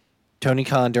 Tony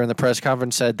Khan during the press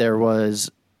conference said there was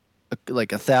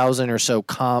like 1,000 or so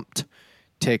comped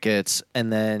tickets,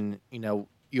 and then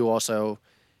you also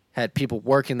had people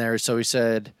working there. So he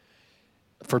said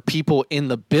for people in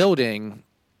the building,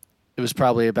 it was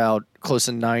probably about close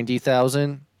to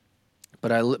 90,000.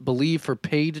 But I believe for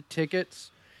paid tickets,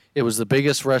 it was the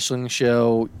biggest wrestling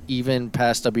show even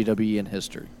past WWE in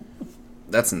history.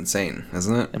 That's insane,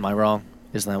 isn't it? Am I wrong?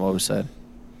 Isn't that what was said?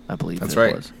 I believe That's it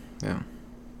right. was. Yeah.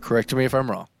 Correct me if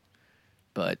I'm wrong.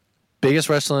 But biggest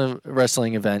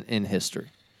wrestling event in history.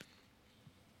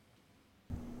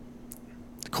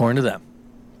 According to them.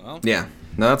 Well, Yeah.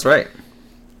 No, that's right.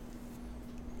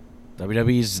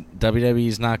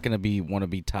 WWE's not going to want to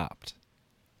be topped.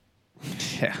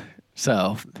 Yeah.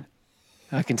 So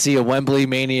I can see a Wembley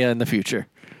Mania in the future.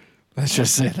 Let's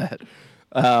just say that.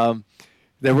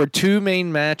 There were two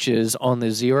main matches on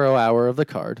the 0 hour of the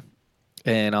card.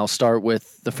 And I'll start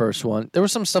with the first one. There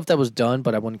was some stuff that was done,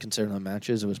 but I wouldn't consider them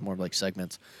matches. It was more like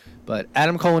segments. But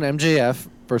Adam Cole and MJF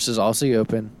versus Aussie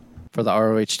Open for the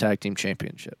ROH Tag Team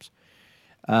Championships.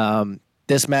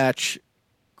 This match,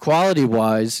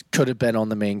 quality-wise, could have been on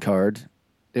the main card.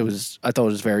 I thought it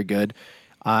was very good.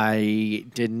 I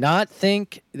did not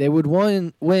think they would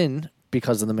win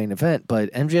because of the main event,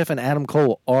 but MJF and Adam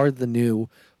Cole are the new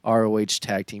ROH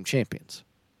Tag Team Champions.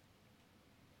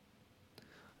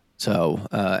 So,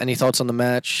 any thoughts on the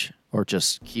match, or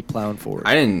just keep plowing forward?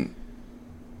 I didn't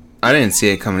see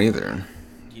it coming either.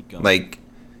 Keep going. Like,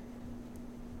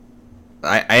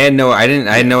 I had no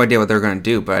idea what they were going to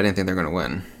do, but I didn't think they were going to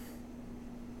win.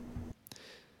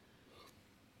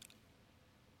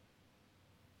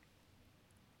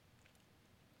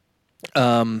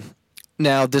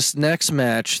 Now, this next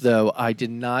match, though, I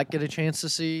did not get a chance to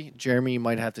see. Jeremy, you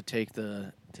might have to take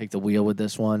the wheel with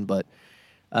this one, but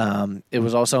it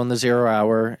was also in the 0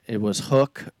 hour. It was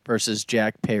Hook versus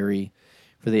Jack Perry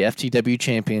for the FTW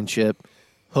Championship.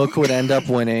 Hook would end up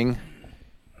winning.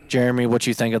 Jeremy, what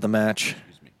you think of the match?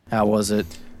 How was it?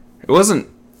 It wasn't.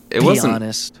 Be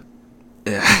honest.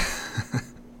 Yeah.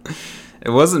 It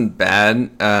wasn't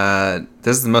bad.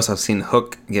 This is the most I've seen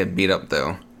Hook get beat up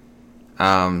though.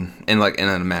 In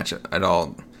a match at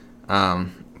all.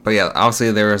 But yeah,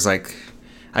 obviously there was I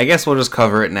guess we'll just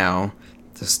cover it now.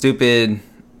 It's a stupid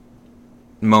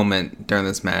moment during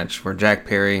this match where Jack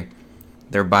Perry,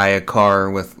 they're by a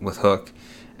car with Hook,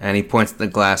 and he points at the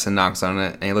glass and knocks on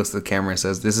it, and he looks at the camera and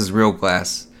says, "This is real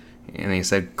glass." And he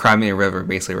said, "Cry me a river,"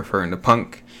 basically referring to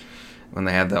Punk when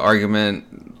they had the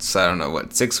argument. So I don't know,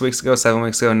 7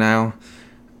 weeks ago now.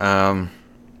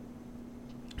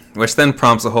 Which then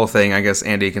prompts the whole thing. I guess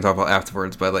Andy can talk about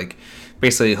afterwards, but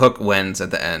basically Hook wins at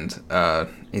the end.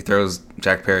 He throws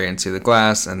Jack Perry into the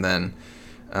glass, and then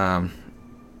kind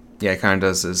of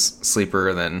does his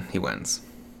sleeper, then he wins.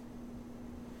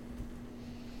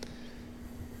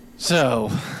 So,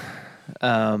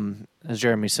 as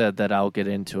Jeremy said, that I'll get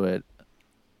into it.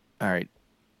 All right.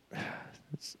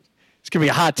 It's going to be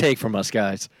a hot take from us,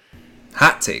 guys.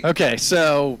 Hot take. Okay,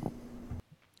 so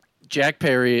Jack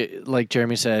Perry, like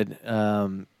Jeremy said,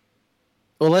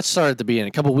 let's start at the beginning.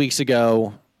 A couple weeks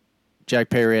ago, Jack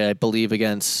Perry, I believe,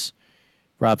 against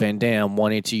Rob Van Dam,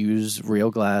 wanted to use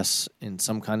real glass in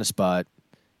some kind of spot.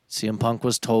 CM Punk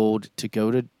was told to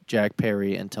go to Jack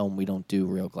Perry and tell him we don't do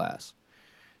real glass.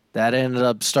 That ended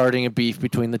up starting a beef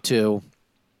between the two.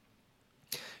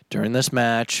 During this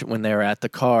match, when they were at the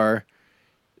car,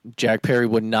 Jack Perry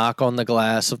would knock on the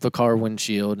glass of the car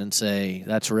windshield and say,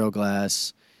 "That's real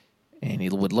glass." And he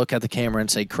would look at the camera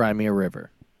and say, "Cry me a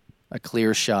river." A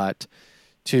clear shot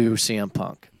to CM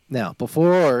Punk. Now,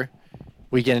 before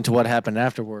we get into what happened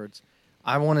afterwards,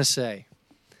 I want to say,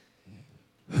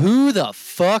 who the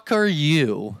fuck are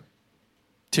you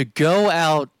to go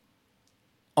out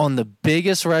on the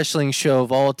biggest wrestling show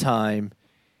of all time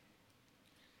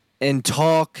and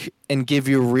talk and give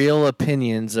your real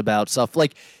opinions about stuff?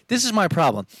 This is my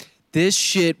problem. This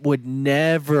shit would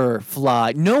never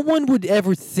fly. No one would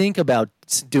ever think about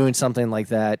doing something like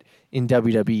that in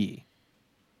WWE.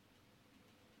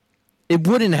 It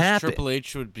wouldn't happen. Triple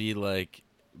H would be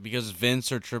because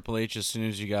Vince or Triple H, as soon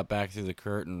as you got back through the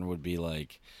curtain, would be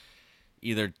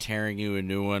either tearing you a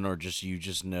new one or you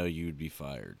just know you would be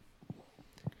fired.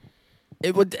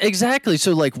 It would exactly.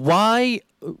 So like, why,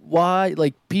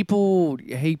 like people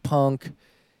hate Punk,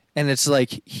 and it's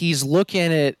like he's looking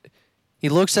at it. He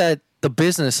looks at the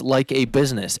business like a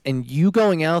business, and you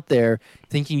going out there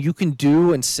thinking you can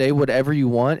do and say whatever you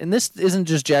want. And this isn't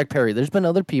just Jack Perry. There's been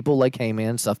other people like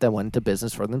Heyman and stuff that went into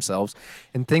business for themselves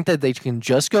and think that they can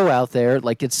just go out there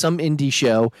like it's some indie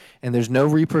show and there's no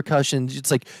repercussions. It's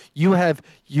like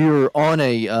you're on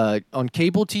a on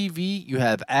cable TV. You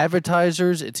have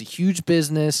advertisers. It's a huge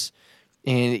business,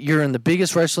 and you're in the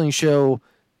biggest wrestling show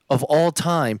of all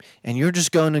time, and you're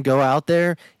just going to go out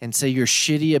there and say your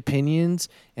shitty opinions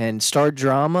and start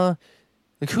drama.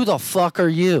 Like, who the fuck are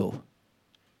you?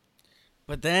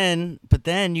 But then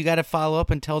you got to follow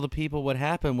up and tell the people what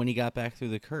happened when he got back through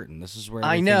the curtain. This is where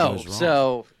I everything know. goes wrong.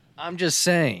 So I'm just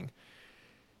saying.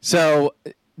 So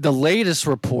the latest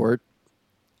report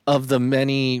of the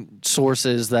many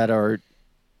sources that are,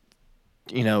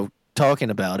 talking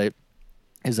about it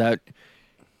is that.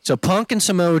 So Punk and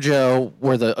Samoa Joe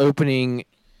were the opening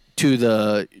to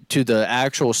the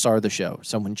actual start of the show.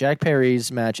 So when Jack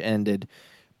Perry's match ended,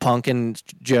 Punk and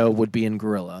Joe would be in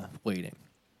Gorilla waiting.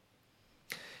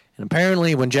 And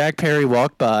apparently when Jack Perry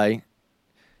walked by,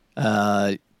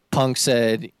 Punk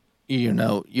said,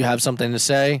 you have something to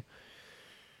say?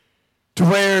 To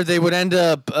where they would end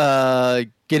up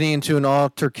getting into an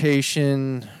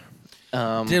altercation.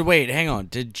 Hang on.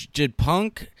 Did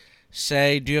Punk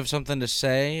say, do you have something to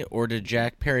say, or did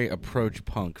Jack Perry approach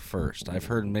Punk first? I've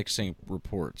heard mixing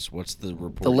reports. What's the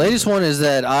report? The latest one is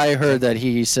that I heard that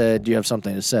he said, do you have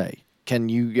something to say? Can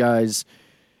you guys...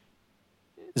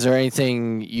 Is there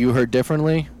anything you heard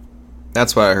differently?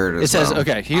 That's what I heard as well. It says,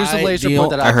 okay, here's the latest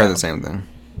report that I heard found. the same thing.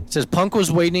 It says Punk was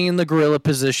waiting in the gorilla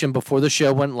position before the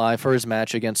show went live for his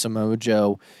match against Samoa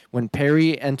Joe when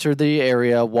Perry entered the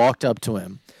area, walked up to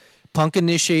him. Punk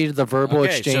initiated the verbal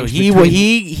exchange. So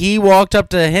he walked up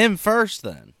to him first.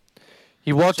 Then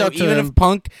he walked up to him. Even if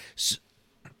Punk,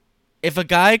 if a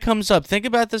guy comes up, think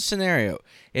about this scenario.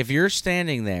 If you're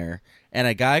standing there and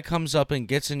a guy comes up and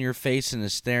gets in your face and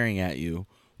is staring at you,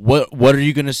 what are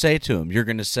you going to say to him? You're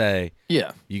going to say,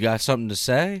 "Yeah, you got something to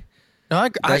say." No,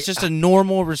 that's just a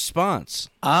normal response.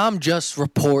 I'm just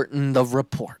reporting the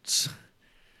reports.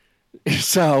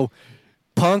 So.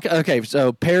 Punk, okay,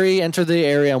 so Perry entered the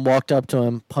area and walked up to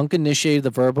him. Punk initiated the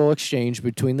verbal exchange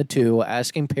between the two,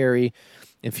 asking Perry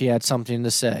if he had something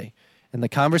to say. And the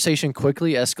conversation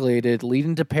quickly escalated,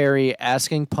 leading to Perry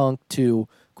asking Punk to,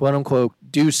 quote-unquote,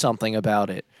 do something about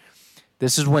it.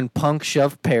 This is when Punk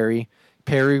shoved Perry.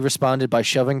 Perry responded by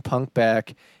shoving Punk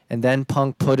back, and then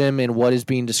Punk put him in what is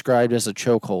being described as a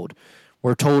chokehold.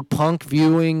 We're told Punk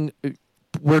viewed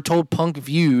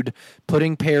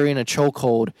putting Perry in a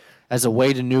chokehold as a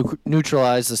way to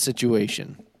neutralize the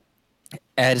situation.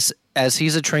 As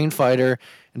he's a trained fighter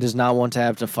and does not want to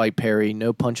have to fight Perry,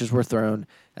 no punches were thrown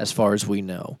as far as we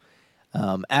know.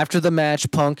 After the match,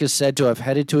 Punk is said to have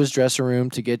headed to his dressing room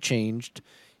to get changed.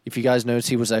 If you guys notice,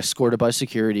 he was escorted by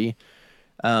security.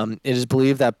 It is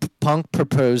believed that Punk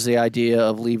proposed the idea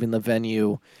of leaving the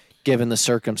venue given the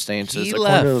circumstances. He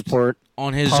According to the report,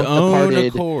 on his Punk own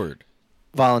departed accord.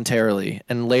 Voluntarily,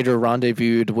 and later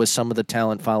rendezvoused with some of the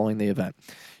talent following the event.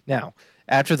 Now,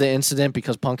 after the incident,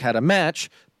 because Punk had a match,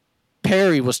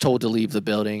 Perry was told to leave the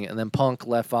building, and then Punk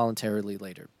left voluntarily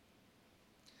later.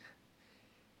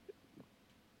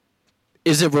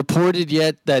 Is it reported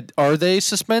yet that are they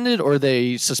suspended, or are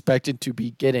they suspected to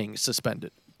be getting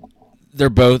suspended? They're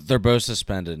both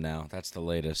suspended now. That's the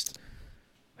latest.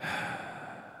 I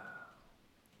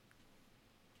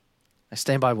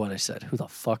stand by what I said. Who the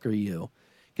fuck are you?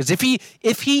 Because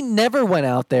if he never went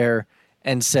out there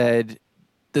and said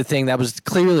the thing that was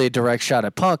clearly a direct shot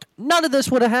at Punk, none of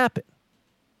this would have happened.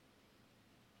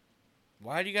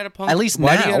 Why do you got to punk? At least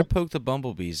why now. do you got to poke the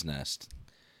bumblebee's nest?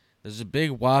 There's a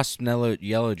big wasp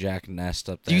yellowjack nest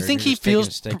up there. Do you think You're he just taking feels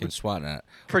a stick and swatting at it?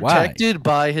 protected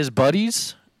by his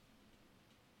buddies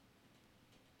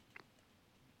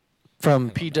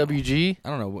from PWG? I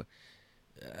don't know,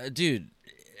 dude.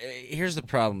 Here's the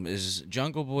problem: is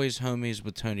Jungle Boy's homies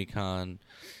with Tony Khan.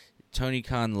 Tony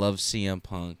Khan loves CM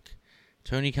Punk.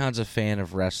 Tony Khan's a fan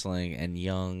of wrestling and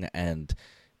young, and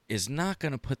is not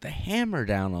going to put the hammer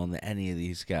down on any of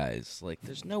these guys. Like,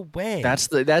 there's no way. That's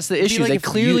the issue. Like They if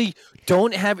clearly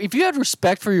don't have. If you had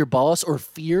respect for your boss or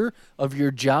fear of your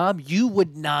job, you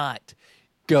would not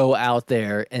go out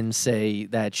there and say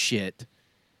that shit.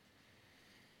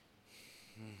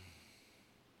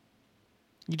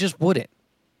 You just wouldn't.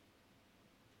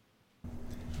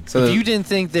 So if you didn't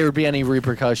think there would be any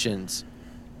repercussions.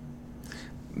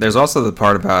 There's also the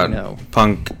part about No.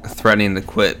 Punk threatening to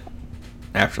quit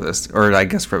after this, or I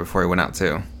guess right before he went out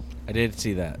too. I did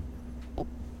see that.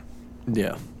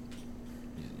 Yeah.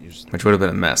 Which would have been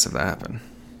a mess if that happened.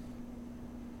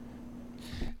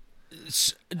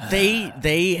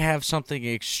 They have something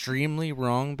extremely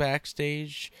wrong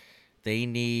backstage. They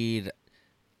need,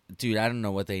 dude, I don't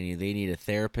know what they need. They need a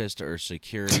therapist or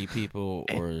security people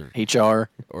or HR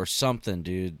or something,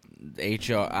 dude.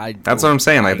 HR. That's what I'm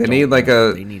saying. Like, they need like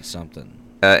they need something.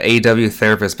 AEW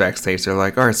therapist backstage. They're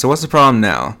like, all right, so what's the problem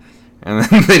now? And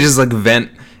then they just like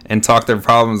vent and talk their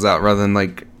problems out rather than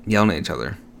like yelling at each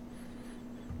other.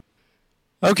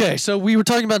 Okay, so we were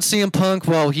talking about CM Punk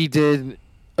while he did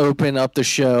open up the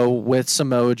show with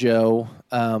Samoa Joe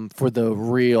for the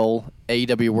real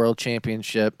AEW World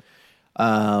Championship.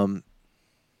 Winner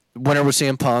was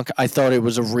CM Punk. I thought it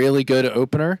was a really good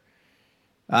opener.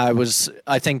 I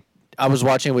think I was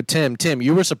watching it with Tim. Tim,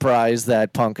 you were surprised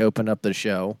that Punk opened up the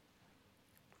show.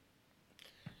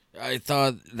 I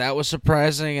thought that was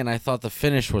surprising, and I thought the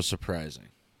finish was surprising.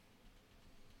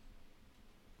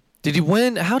 Did he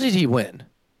win? How did he win?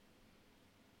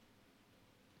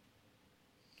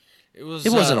 It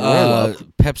wasn't a roll-up.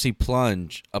 Pepsi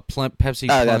plunge. Pepsi plunge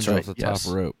that's right, off the yes.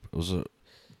 top rope. It was a...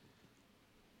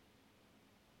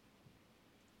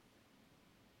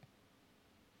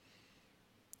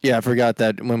 Yeah, I forgot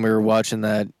that when we were watching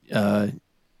that,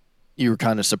 you were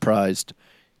kind of surprised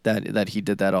that he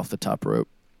did that off the top rope.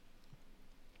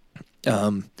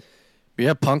 But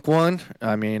yeah, Punk won.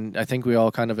 I mean, I think we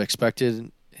all kind of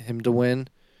expected him to win.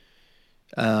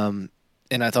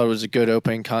 And I thought it was a good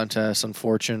opening contest.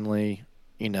 Unfortunately,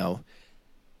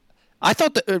 I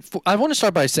thought that I want to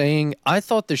start by saying I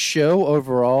thought the show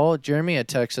overall. Jeremy had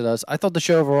texted us. I thought the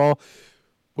show overall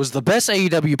was the best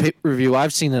AEW pay-per-view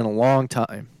I've seen in a long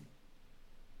time.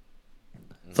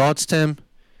 Thoughts, Tim?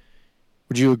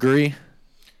 Would you agree?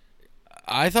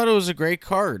 I thought it was a great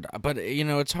card, but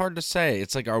it's hard to say.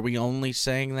 It's like, are we only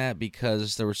saying that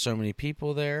because there were so many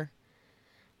people there?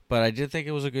 But I did think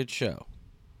it was a good show.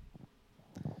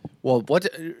 Well,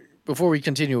 before we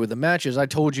continue with the matches, I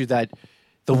told you that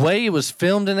the way it was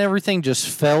filmed and everything just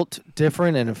felt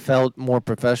different and it felt more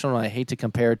professional. I hate to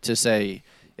compare it to say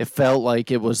it felt like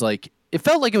it was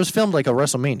filmed like a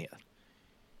WrestleMania.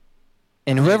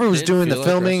 And whoever was doing the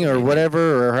filming or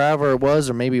whatever or however it was,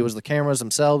 or maybe it was the cameras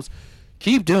themselves,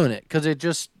 keep doing it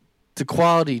because the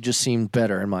quality just seemed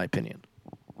better in my opinion.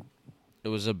 It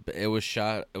was a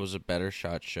better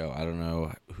shot show. I don't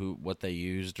know what they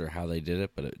used or how they did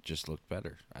it, but it just looked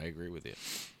better. I agree with you.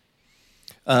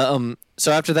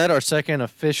 So after that, our second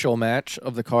official match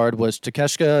of the card was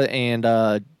Takeshita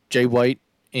and Jay White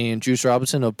and Juice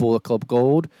Robinson of Bullet Club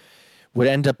Gold would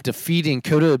end up defeating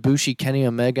Kota Ibushi, Kenny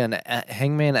Omega, and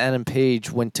Hangman Adam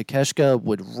Page when Takeshita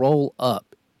would roll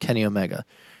up Kenny Omega.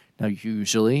 Now,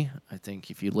 usually, I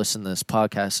think if you listen to this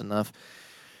podcast enough,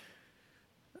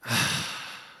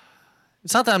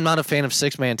 it's not that I'm not a fan of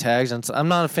six-man tags. I'm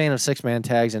not a fan of six-man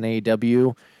tags in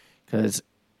AEW because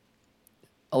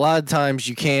a lot of times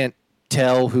you can't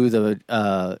tell who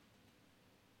the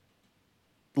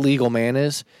legal man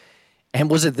is. And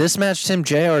was it this match, Tim?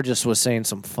 JR just was saying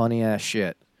some funny-ass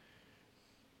shit.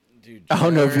 Dude, I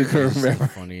don't know if you can remember. The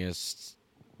funniest.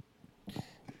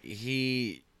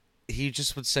 He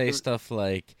just would say stuff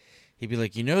like, he'd be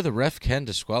like, the ref can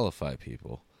disqualify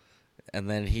people. And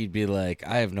then he'd be like,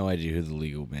 I have no idea who the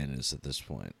legal man is at this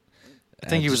point. I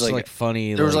think he was like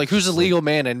funny. There was like, who's the legal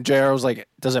man? And JR was like,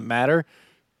 does it matter?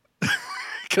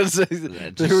 Because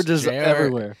they were just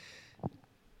everywhere.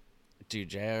 Dude,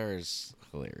 JR is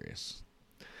hilarious.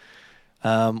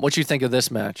 What you think of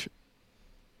this match?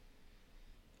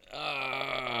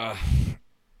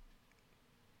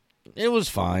 It was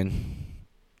fine.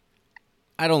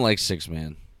 I don't like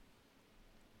six-man.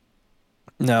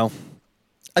 No.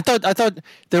 I thought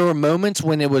there were moments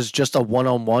when it was just a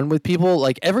one-on-one with people.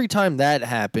 Like, every time that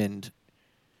happened,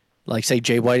 like, say,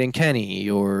 Jay White and Kenny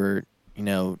or,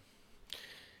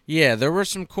 Yeah, there were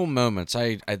some cool moments.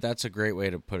 I that's a great way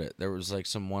to put it. There was, like,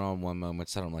 some one-on-one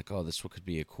moments that I'm like, oh, this could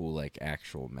be a cool, like,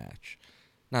 actual match.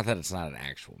 Not that it's not an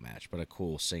actual match, but a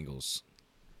cool singles.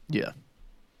 Yeah.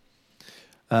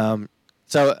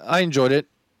 So I enjoyed it.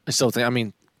 I still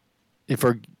think, if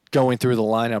we're going through the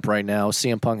lineup right now,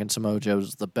 CM Punk and Samoa Joe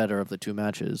is the better of the two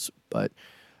matches. But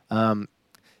then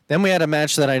we had a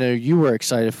match that I know you were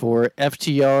excited for,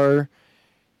 FTR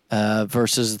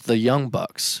versus the Young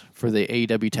Bucks for the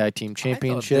AEW Tag Team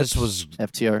Championship. This was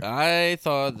FTR. I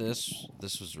thought this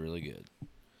was really good.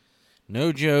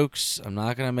 No jokes. I'm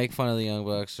not gonna make fun of the Young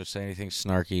Bucks or say anything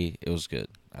snarky. It was good.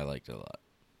 I liked it a lot.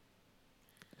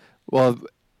 Well,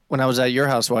 when I was at your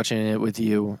house watching it with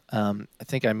you, I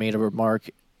think I made a remark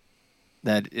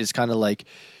that is kind of like,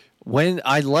 when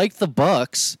I like the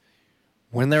Bucks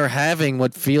when they're having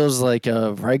what feels like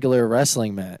a regular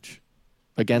wrestling match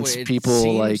against Well, it people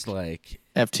seems like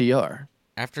FTR.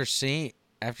 after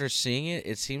seeing it,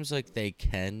 it seems like they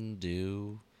can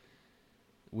do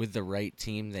with the right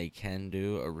team. They can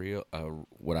do a real,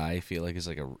 what I feel like is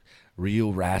like a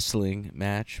real wrestling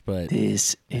match. But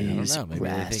This I don't is know. Maybe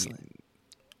wrestling.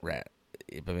 they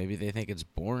think, but maybe they think it's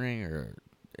boring or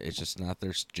it's just not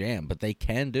their jam. But they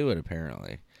can do it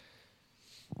apparently.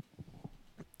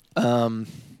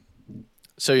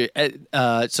 So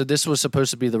this was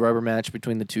supposed to be the rubber match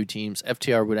between the two teams.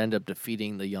 FTR would end up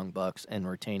defeating the Young Bucks and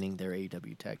retaining their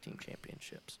AEW Tag Team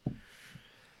Championships.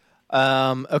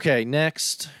 Okay,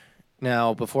 next.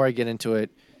 Now, before I get into it,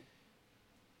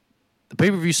 the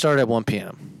pay-per-view started at 1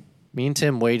 p.m. Me and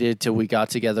Tim waited till we got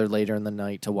together later in the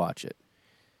night to watch it.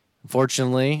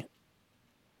 Unfortunately,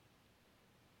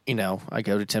 I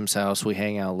go to Tim's house, we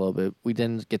hang out a little bit. We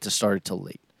didn't get to start it till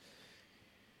late.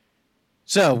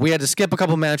 So we had to skip a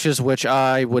couple matches, which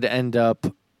I would end up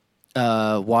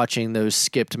watching those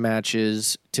skipped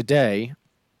matches today.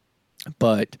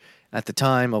 But at the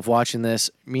time of watching this,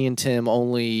 me and Tim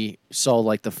only saw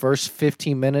like the first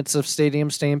 15 minutes of Stadium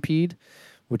Stampede,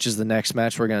 which is the next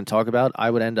match we're going to talk about. I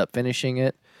would end up finishing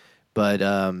it, but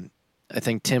I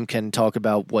think Tim can talk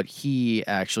about what he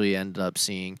actually ended up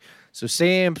seeing. So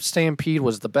Stadium Stampede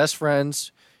was the Best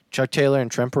Friends, Chuck Taylor and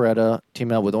Trent Beretta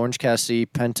teaming up with Orange Cassidy,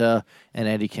 Penta, and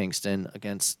Eddie Kingston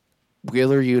against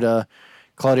Wheeler Yuta,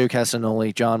 Claudio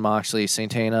Castagnoli, John Moxley,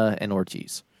 Santana, and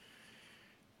Ortiz.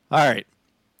 All right,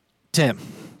 Tim,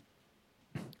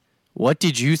 what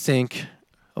did you think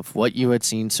of what you had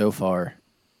seen so far,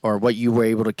 or what you were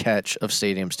able to catch of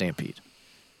Stadium Stampede?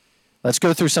 Let's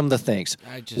go through some of the things.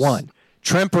 One,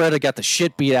 Trent Beretta got the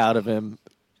shit beat out of him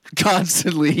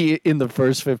constantly in the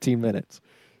first 15 minutes.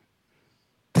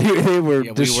 They were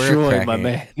destroying my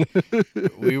man.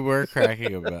 We were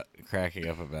cracking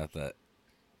up about that.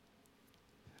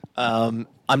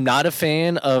 I'm not a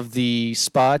fan of the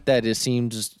spot that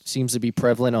seems to be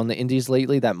prevalent on the indies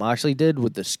lately that Moxley did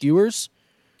with the skewers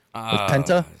with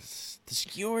Penta. The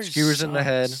skewers in the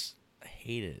head. I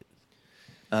hate it.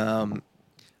 I'll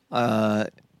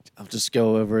just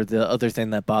go over the other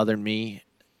thing that bothered me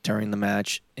during the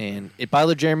match, and it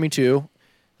bothered Jeremy too.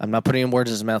 I'm not putting in words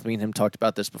in his mouth. Me and him talked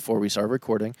about this before we started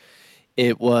recording.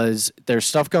 It was there's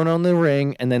stuff going on in the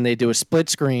ring, and then they do a split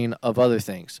screen of other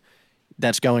things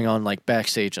that's going on like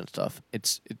backstage and stuff.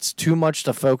 It's too much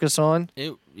to focus on.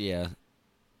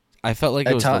 I felt like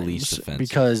it was the least offensive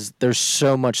because there's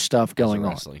so much stuff going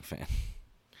on. Wrestling fan.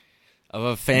 Of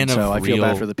a fan of so I feel real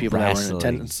bad for the people wrestling. that were in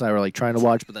attendance that were like trying to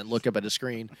watch, but then look up at a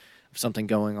screen of something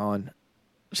going on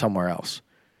somewhere else.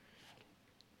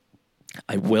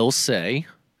 I will say,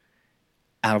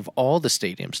 out of all the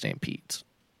Stadium Stampedes,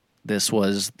 this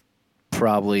was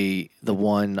probably the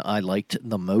one I liked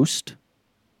the most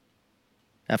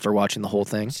after watching the whole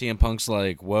thing. CM Punk's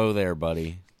like, whoa there,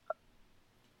 buddy.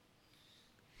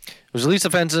 It was the least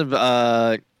offensive.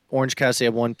 Orange Cassidy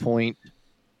at one point.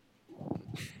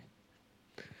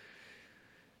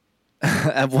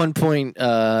 At one point,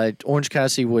 Orange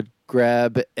Cassidy would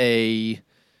grab a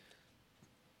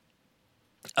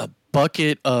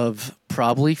bucket of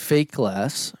probably fake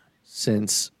glass,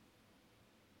 since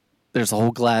there's a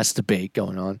whole glass debate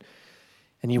going on,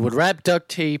 and he would wrap duct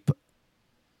tape.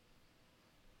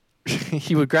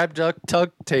 He would grab duct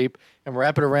tape and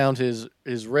wrap it around his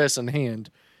wrist and hand,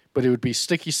 but it would be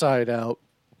sticky side out.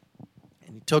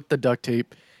 And he took the duct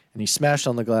tape and he smashed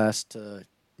on the glass to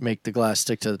make the glass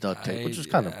stick to the duct tape, which was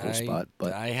kind of a cool spot.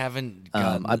 But I haven't.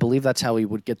 I believe that's how he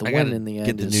would get the win in the end.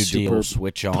 Get the new deal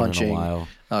switch on punching, in a while.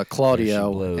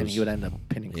 Claudio, and he would end up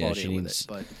pinning Claudio with it.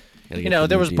 But the there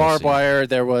new was barbed DLC. wire.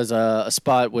 There was a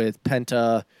spot with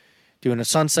Penta doing a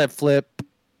sunset flip.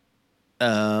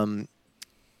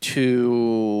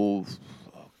 To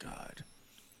I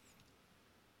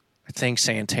think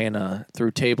Santana threw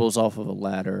tables off of a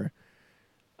ladder.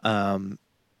 I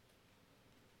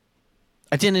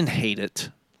didn't hate it.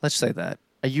 Let's say that.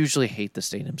 I usually hate the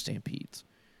Stadium Stampedes,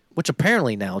 which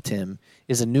apparently now, Tim,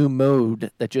 is a new mode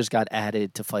that just got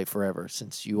added to Fight Forever,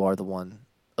 since you are the one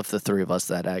of the three of us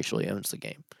that actually owns the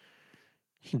game.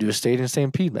 You can do a Stadium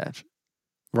Stampede match.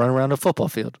 Run around a football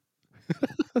field.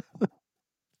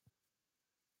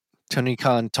 Tony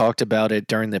Khan talked about it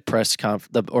during the press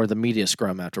or the media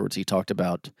scrum afterwards. He talked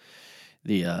about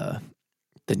the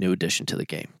new addition to the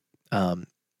game.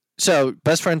 So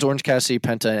Best Friends, Orange Cassidy,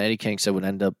 Penta, and Eddie Kingston would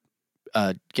end up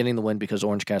getting the win because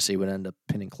Orange Cassidy would end up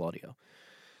pinning Claudio.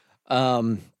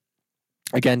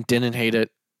 Again, didn't hate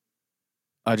it.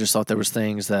 I just thought there was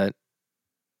things that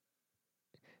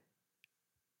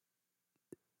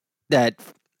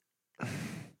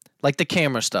like the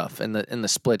camera stuff and the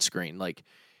split screen, like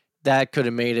that could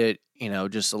have made it,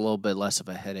 just a little bit less of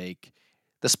a headache.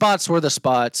 The spots were the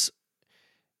spots.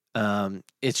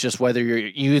 It's just whether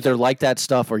you either like that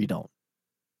stuff or you don't.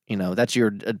 That's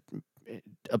your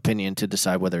opinion to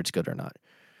decide whether it's good or not.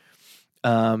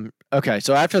 Okay,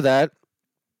 so after that,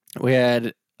 we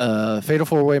had a Fatal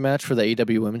 4-Way match for the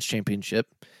AEW Women's Championship.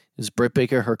 It was Britt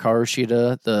Baker, Hikaru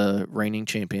Shida, the reigning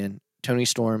champion, Toni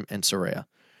Storm, and Saraya.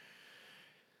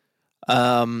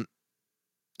 Saraya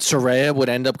would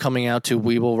end up coming out to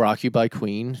 "We Will Rock You" by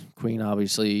Queen. Queen,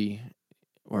 obviously,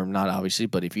 or not obviously,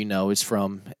 but if you know, is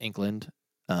from England.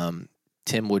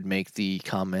 Tim would make the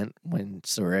comment when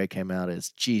Saraya came out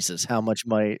as, "Jesus, how much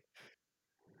money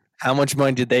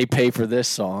did they pay for this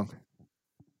song?"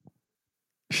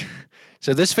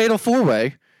 So this Fatal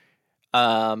 4-Way,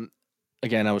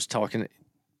 again, I was talking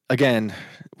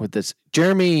with this.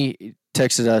 Jeremy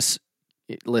texted us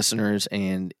listeners,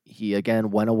 and he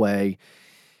again went away.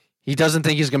 He doesn't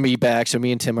think he's going to be back, so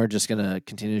me and Tim are just going to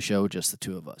continue the show, just the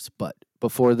two of us. But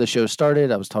before the show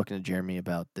started, I was talking to Jeremy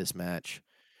about this match.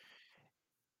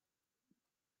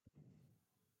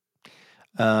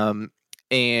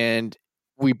 And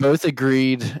we both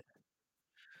agreed.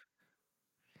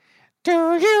 Do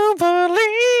you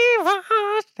believe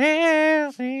us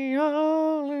is the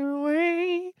only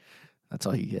way? That's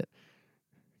all you get.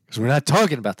 Because we're not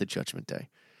talking about the Judgment Day.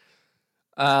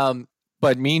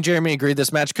 But me and Jeremy agreed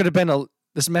this match could have been a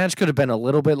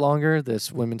little bit longer,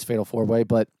 this women's Fatal 4-Way,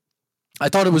 but I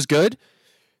thought it was good.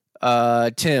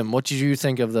 Tim, what did you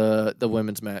think of the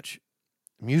women's match?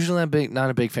 I'm usually not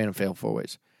a big fan of Fatal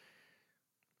 4-Ways.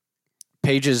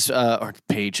 Saraya's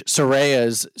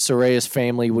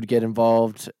family would get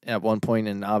involved at one point,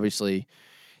 and obviously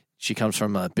she comes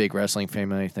from a big wrestling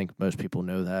family. I think most people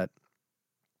know that.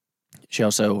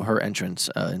 Her entrance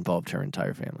involved her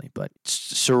entire family, but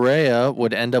Saraya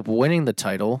would end up winning the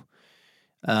title.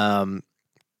 And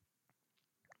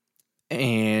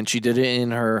she did it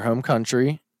in her home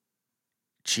country.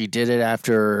 She did it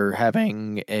after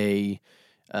having a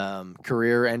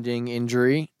career-ending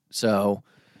injury. So,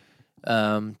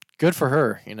 good for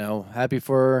her. Happy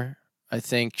for her. I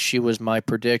think she was my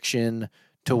prediction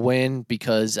to win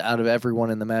because out of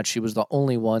everyone in the match, she was the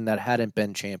only one that hadn't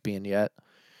been champion yet.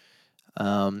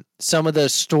 Some of the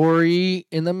story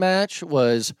in the match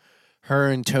was her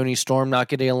and Toni Storm not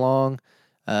getting along.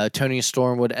 Toni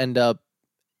Storm would end up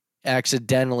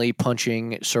accidentally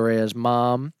punching Saraya's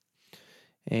mom,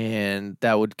 and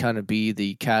that would kind of be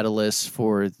the catalyst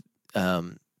for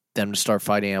them to start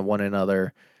fighting at one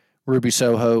another. Ruby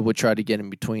Soho would try to get in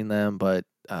between them, but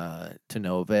to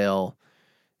no avail.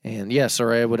 And yeah,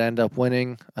 Saraya would end up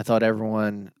winning. I thought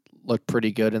everyone looked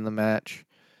pretty good in the match.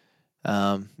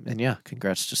 And yeah,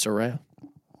 congrats to Saraya.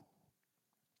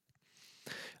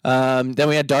 Then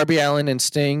we had Darby Allin and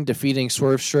Sting defeating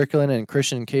Swerve Strickland and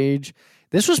Christian Cage.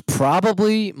 This was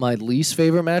probably my least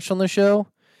favorite match on the show.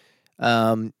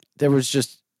 There was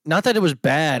just, not that it was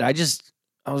bad. I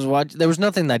was watching. There was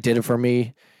nothing that did it for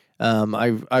me.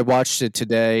 I watched it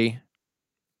today.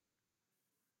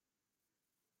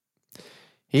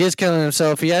 He is killing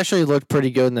himself. He actually looked pretty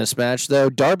good in this match, though.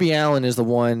 Darby Allin is the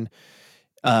one.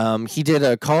 He did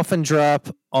a coffin drop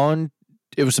on.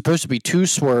 It was supposed to be to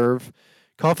Swerve.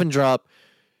 Coffin drop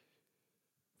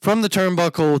from the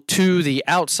turnbuckle to the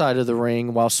outside of the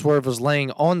ring while Swerve was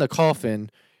laying on the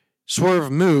coffin. Swerve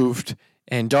moved,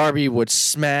 and Darby would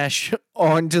smash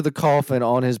onto the coffin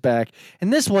on his back.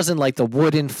 And this wasn't like the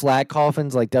wooden flat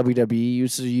coffins like WWE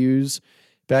used to use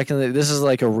back in the. This is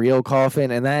like a real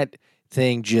coffin, and that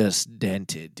thing just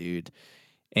dented, dude.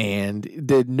 And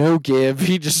did no give.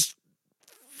 He just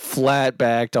flat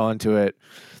backed onto it.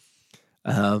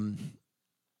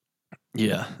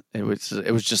 Yeah, it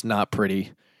was just not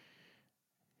pretty.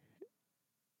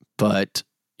 But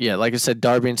yeah, like I said,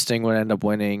 Darby and Sting would end up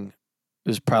winning. It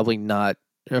was probably my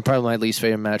least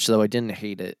favorite match, though I didn't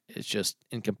hate it. It's just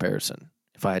in comparison,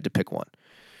 if I had to pick one.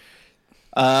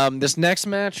 This next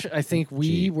match, I think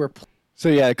were. So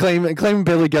yeah, claiming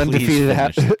Billy Gunn defeated.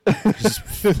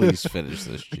 Please finish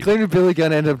this. Claiming Billy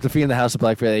Gunn ended up defeating the House of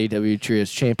Black for the AEW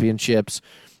Trios Championships.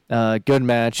 Good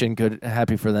match and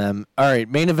happy for them. All right,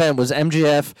 main event was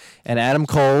MJF and Adam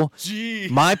Cole. Jeez.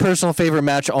 My personal favorite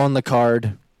match on the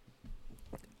card.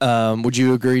 Would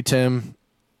you agree, Tim?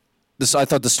 I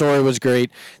thought the story was great.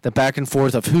 The back and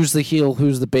forth of who's the heel,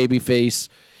 who's the baby face.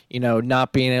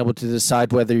 Not being able to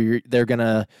decide whether they're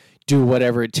gonna do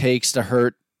whatever it takes to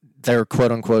hurt their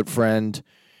quote unquote friend.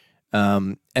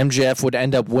 MJF would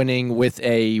end up winning with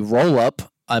a roll up,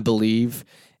 I believe,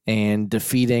 and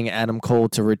defeating Adam Cole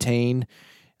to retain.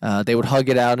 They would hug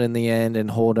it out in the end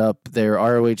and hold up their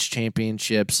ROH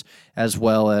championships as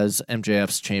well as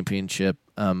MJF's championship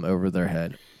over their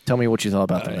head. Tell me what you thought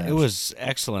about the match. It was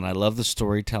excellent. I love the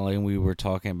storytelling we were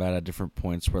talking about at different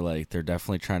points where like they're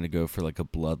definitely trying to go for like a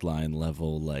bloodline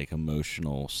level, like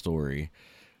emotional story,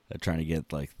 trying to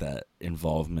get like that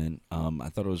involvement. I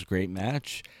thought it was a great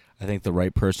match. I think the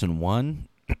right person won.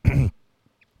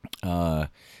 I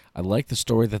like the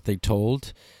story that they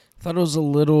told. I thought it was a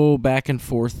little back and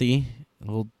forthy. A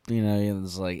little, it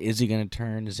was like, is he going to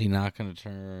turn? Is he not going to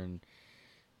turn?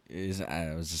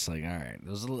 I was just like, all right. It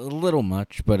was a little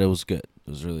much, but it was good. It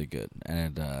was really good.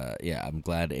 And, I'm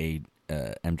glad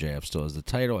MJF still has the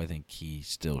title. I think he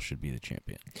still should be the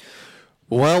champion.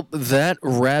 Well, that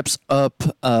wraps up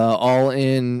All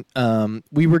In.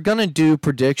 We were gonna do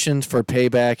predictions for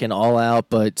Payback and All Out,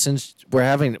 but since we're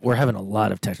having a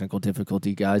lot of technical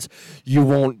difficulty, guys, you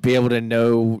won't be able to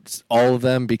know all of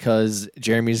them because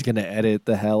Jeremy's gonna edit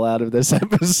the hell out of this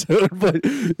episode. But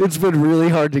it's been really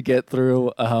hard to get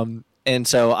through. And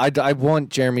so I want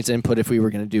Jeremy's input if we were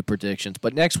going to do predictions.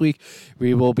 But next week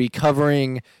we will be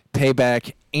covering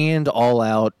Payback and All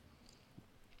Out.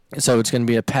 So it's going to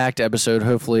be a packed episode.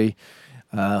 Hopefully,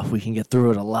 we can get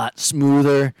through it a lot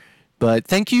smoother. But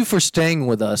thank you for staying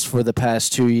with us for the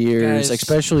past 2 years, Guys,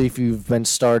 especially if you've been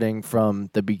starting from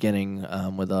the beginning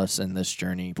with us in this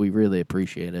journey. We really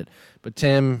appreciate it. But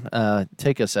Tim,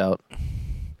 take us out.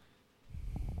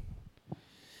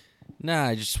 Nah,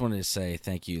 I just wanted to say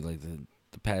thank you. Like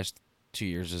the past 2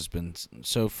 years has been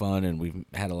so fun, and we've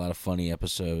had a lot of funny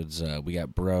episodes. We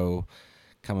got Bro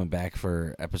coming back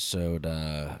for episode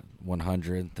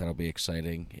 100. That'll be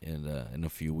exciting in a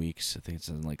few weeks. I think it's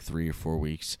in like 3 or 4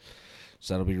 weeks,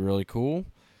 so that'll be really cool.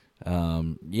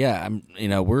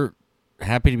 We're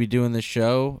happy to be doing this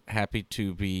show. Happy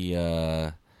to be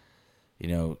doing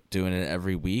it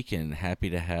every week, and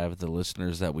happy to have the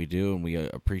listeners that we do, and we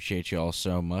appreciate you all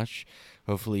so much.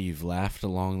 Hopefully you've laughed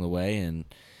along the way, and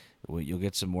you'll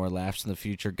get some more laughs in the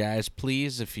future. Guys,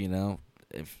 please, if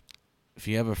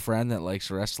you have a friend that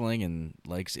likes wrestling and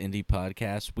likes indie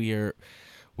podcasts, we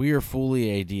are fully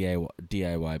a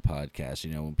DIY podcast.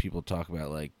 When people talk about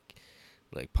like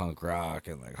punk rock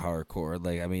and like hardcore,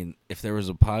 like, I mean, if there was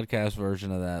a podcast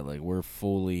version of that, like,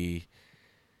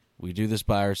 we do this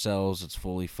by ourselves. It's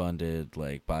fully funded,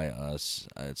 like, by us.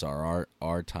 It's our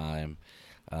time.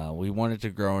 We wanted to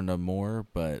grow into more,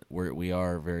 but we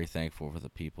are very thankful for the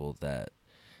people that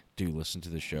do listen to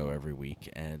the show every week,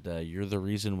 and you're the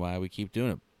reason why we keep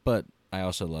doing it. But I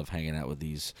also love hanging out with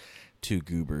these two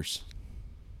goobers.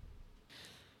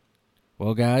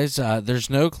 Well, guys, there's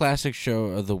no classic show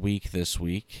of the week this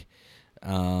week.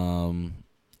 I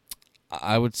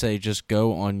would say just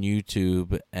go on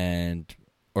YouTube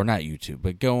or not YouTube,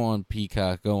 but go on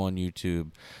Peacock, go on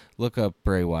YouTube, look up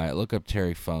Bray Wyatt, look up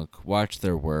Terry Funk, watch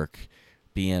their work,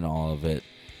 be in all of it.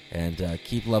 And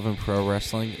keep loving pro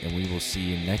wrestling, and we will see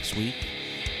you next week.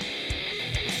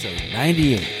 So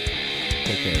 98.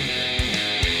 Take care, everybody.